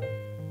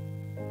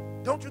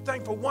 Don't you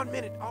think for 1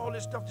 minute all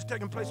this stuff that's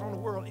taking place on the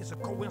world is a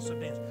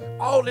coincidence?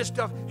 All this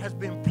stuff has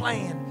been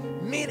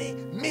planned many,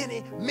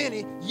 many,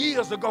 many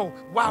years ago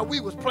while we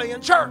was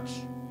playing church.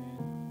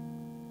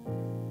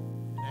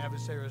 And the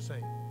adversary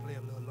say, play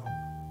a little longer.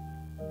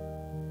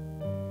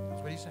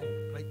 That's what he's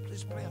saying.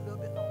 Just play a little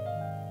bit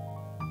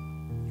longer.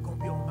 You're going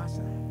to be on my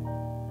side.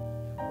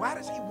 Why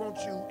does he want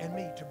you and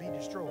me to be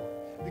destroyed?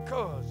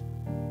 Because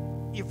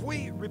if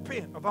we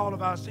repent of all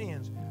our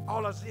sins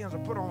are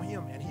put on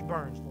him and he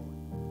burns for it.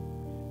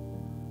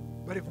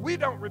 But if we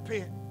don't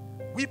repent,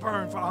 we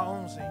burn for our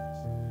own sins.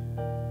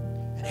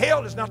 And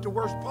hell is not the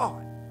worst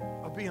part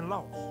of being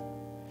lost.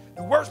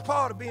 The worst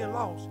part of being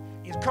lost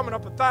is coming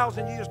up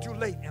 1,000 years too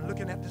late and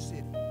looking at the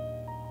city.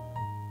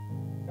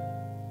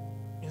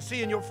 And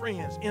seeing your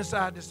friends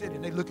inside the city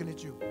and they looking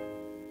at you.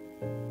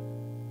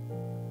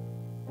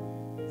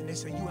 And they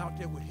say, you out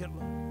there with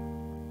Hitler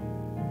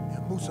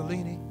and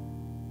Mussolini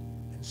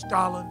and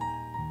Stalin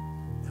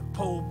and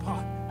Pol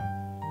Pot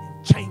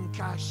and Chiang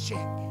Kai-shek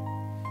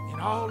and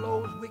all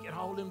those wicked,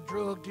 all them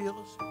drug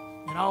dealers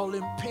and all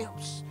them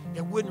pimps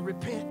that wouldn't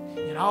repent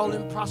and all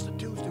them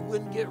prostitutes that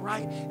wouldn't get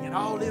right and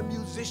all them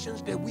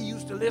musicians that we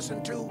used to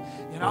listen to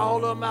and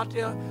all of them out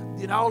there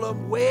and all of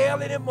them well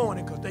in the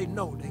morning because they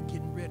know they're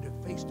getting ready to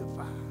face the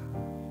fire.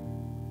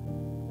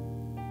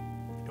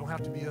 It don't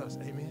have to be us,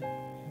 amen?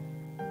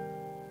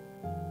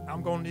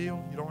 I'm going to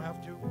kneel. You don't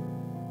have to.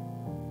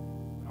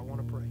 I want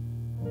to pray.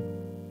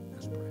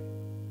 Let's pray.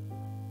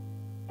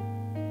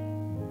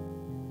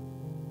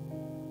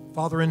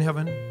 Father in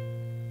heaven,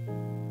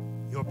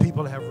 your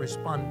people have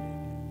responded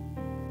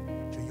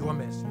to your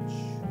message.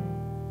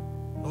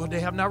 Lord, they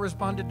have not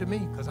responded to me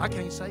because I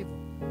can't save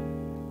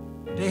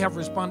them. They have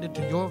responded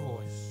to your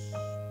voice.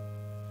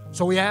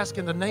 So we ask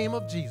in the name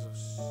of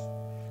Jesus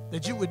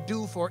that you would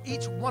do for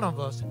each one of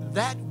us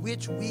that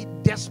which we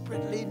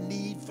desperately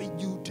need for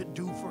you to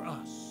do for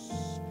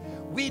us.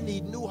 We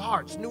need new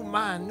hearts, new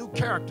mind, new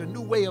character,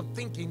 new way of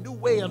thinking, new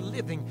way of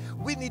living.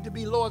 We need to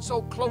be, Lord,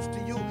 so close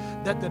to you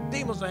that the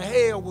demons of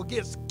hell will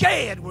get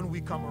scared when we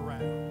come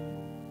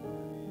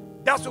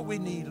around. That's what we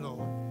need,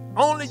 Lord.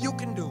 Only you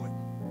can do it.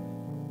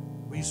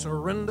 We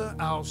surrender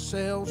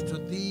ourselves to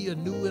thee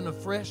anew and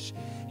afresh,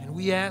 and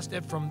we ask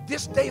that from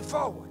this day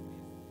forward,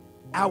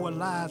 our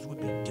lives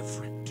would be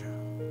different.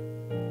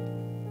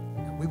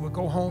 And we would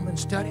go home and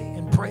study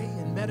and pray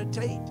and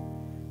meditate,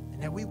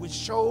 and that we would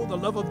show the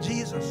love of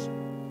Jesus.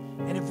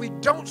 And if we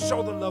don't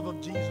show the love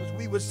of Jesus,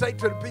 we would say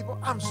to the people,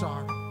 I'm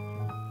sorry.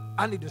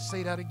 I need to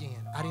say that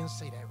again. I didn't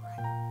say that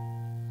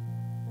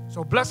right.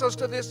 So bless us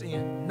to this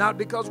end, not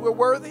because we're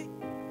worthy,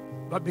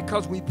 but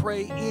because we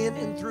pray in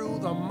and through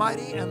the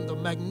mighty and the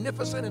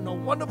magnificent and the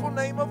wonderful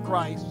name of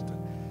Christ.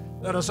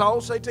 Let us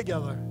all say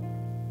together,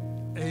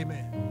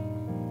 amen.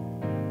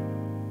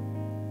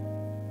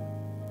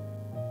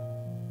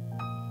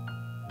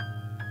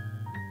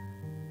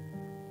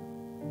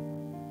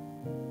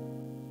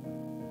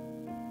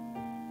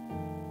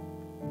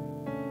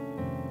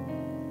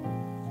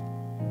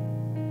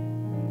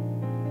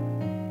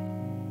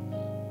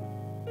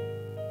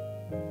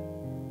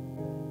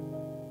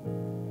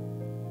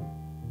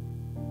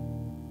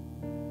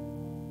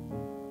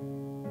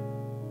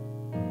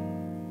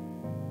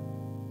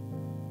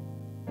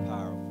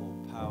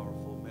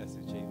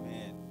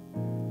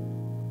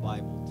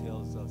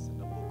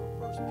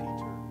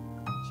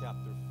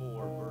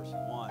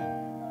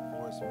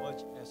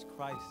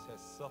 Christ has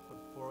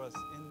suffered for us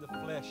in the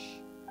flesh.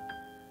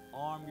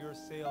 Arm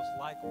yourselves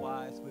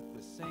likewise with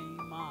the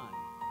same mind,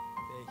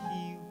 that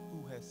he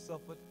who has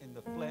suffered in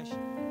the flesh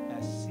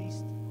has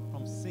ceased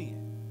from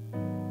sin,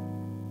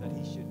 that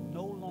he should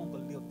no longer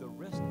live the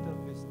rest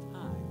of his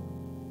time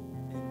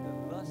in the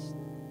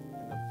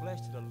flesh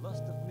to the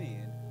lust of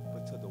men,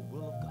 but to the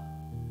will of God.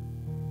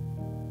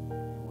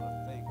 We want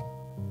to thank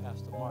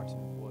Pastor Mark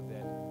for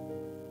that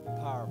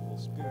powerful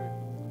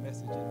spirit-moving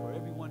message, and for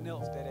everyone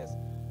else that has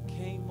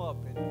came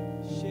up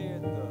and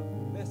shared the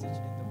message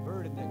and the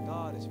burden that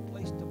God has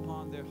placed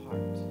upon their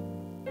heart.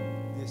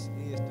 This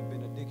is the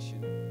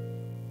benediction,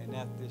 and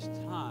at this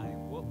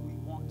time, what we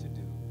want to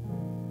do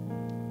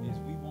is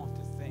we want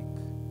to thank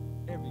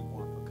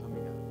everyone for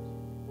coming out.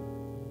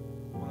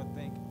 We want to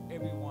thank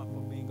everyone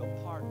for being a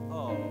part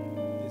of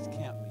this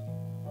camp meeting.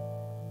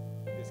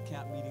 This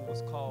camp meeting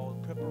was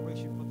called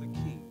Preparation for the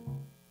King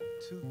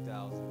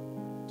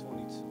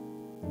 2022.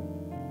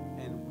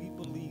 And we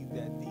believe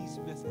that these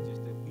messages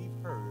that we've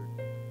heard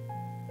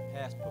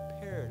has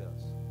prepared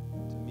us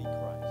to meet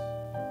Christ.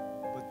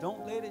 But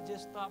don't let it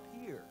just stop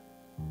here.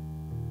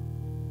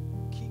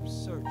 Keep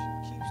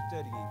searching, keep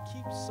studying,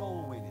 keep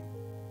soul winning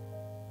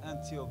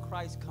until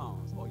Christ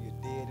comes or you're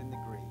dead in the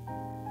grave.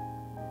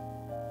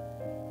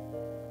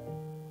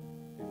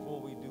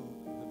 Before we do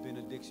the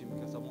benediction,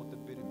 because I want the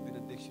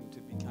benediction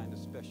to be kind of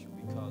special,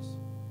 because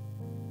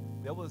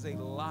there was a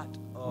lot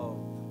of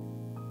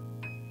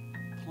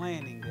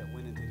planning that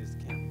went into this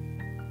camp meeting.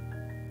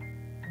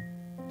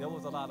 There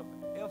was a lot of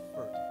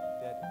effort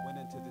that went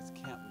into this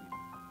camp meeting.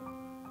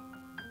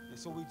 And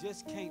so we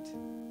just can't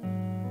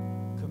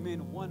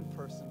commend one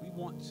person. We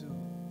want to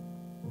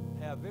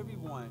have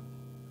everyone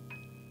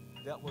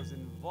that was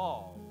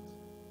involved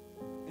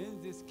in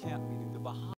this camp meeting, the behind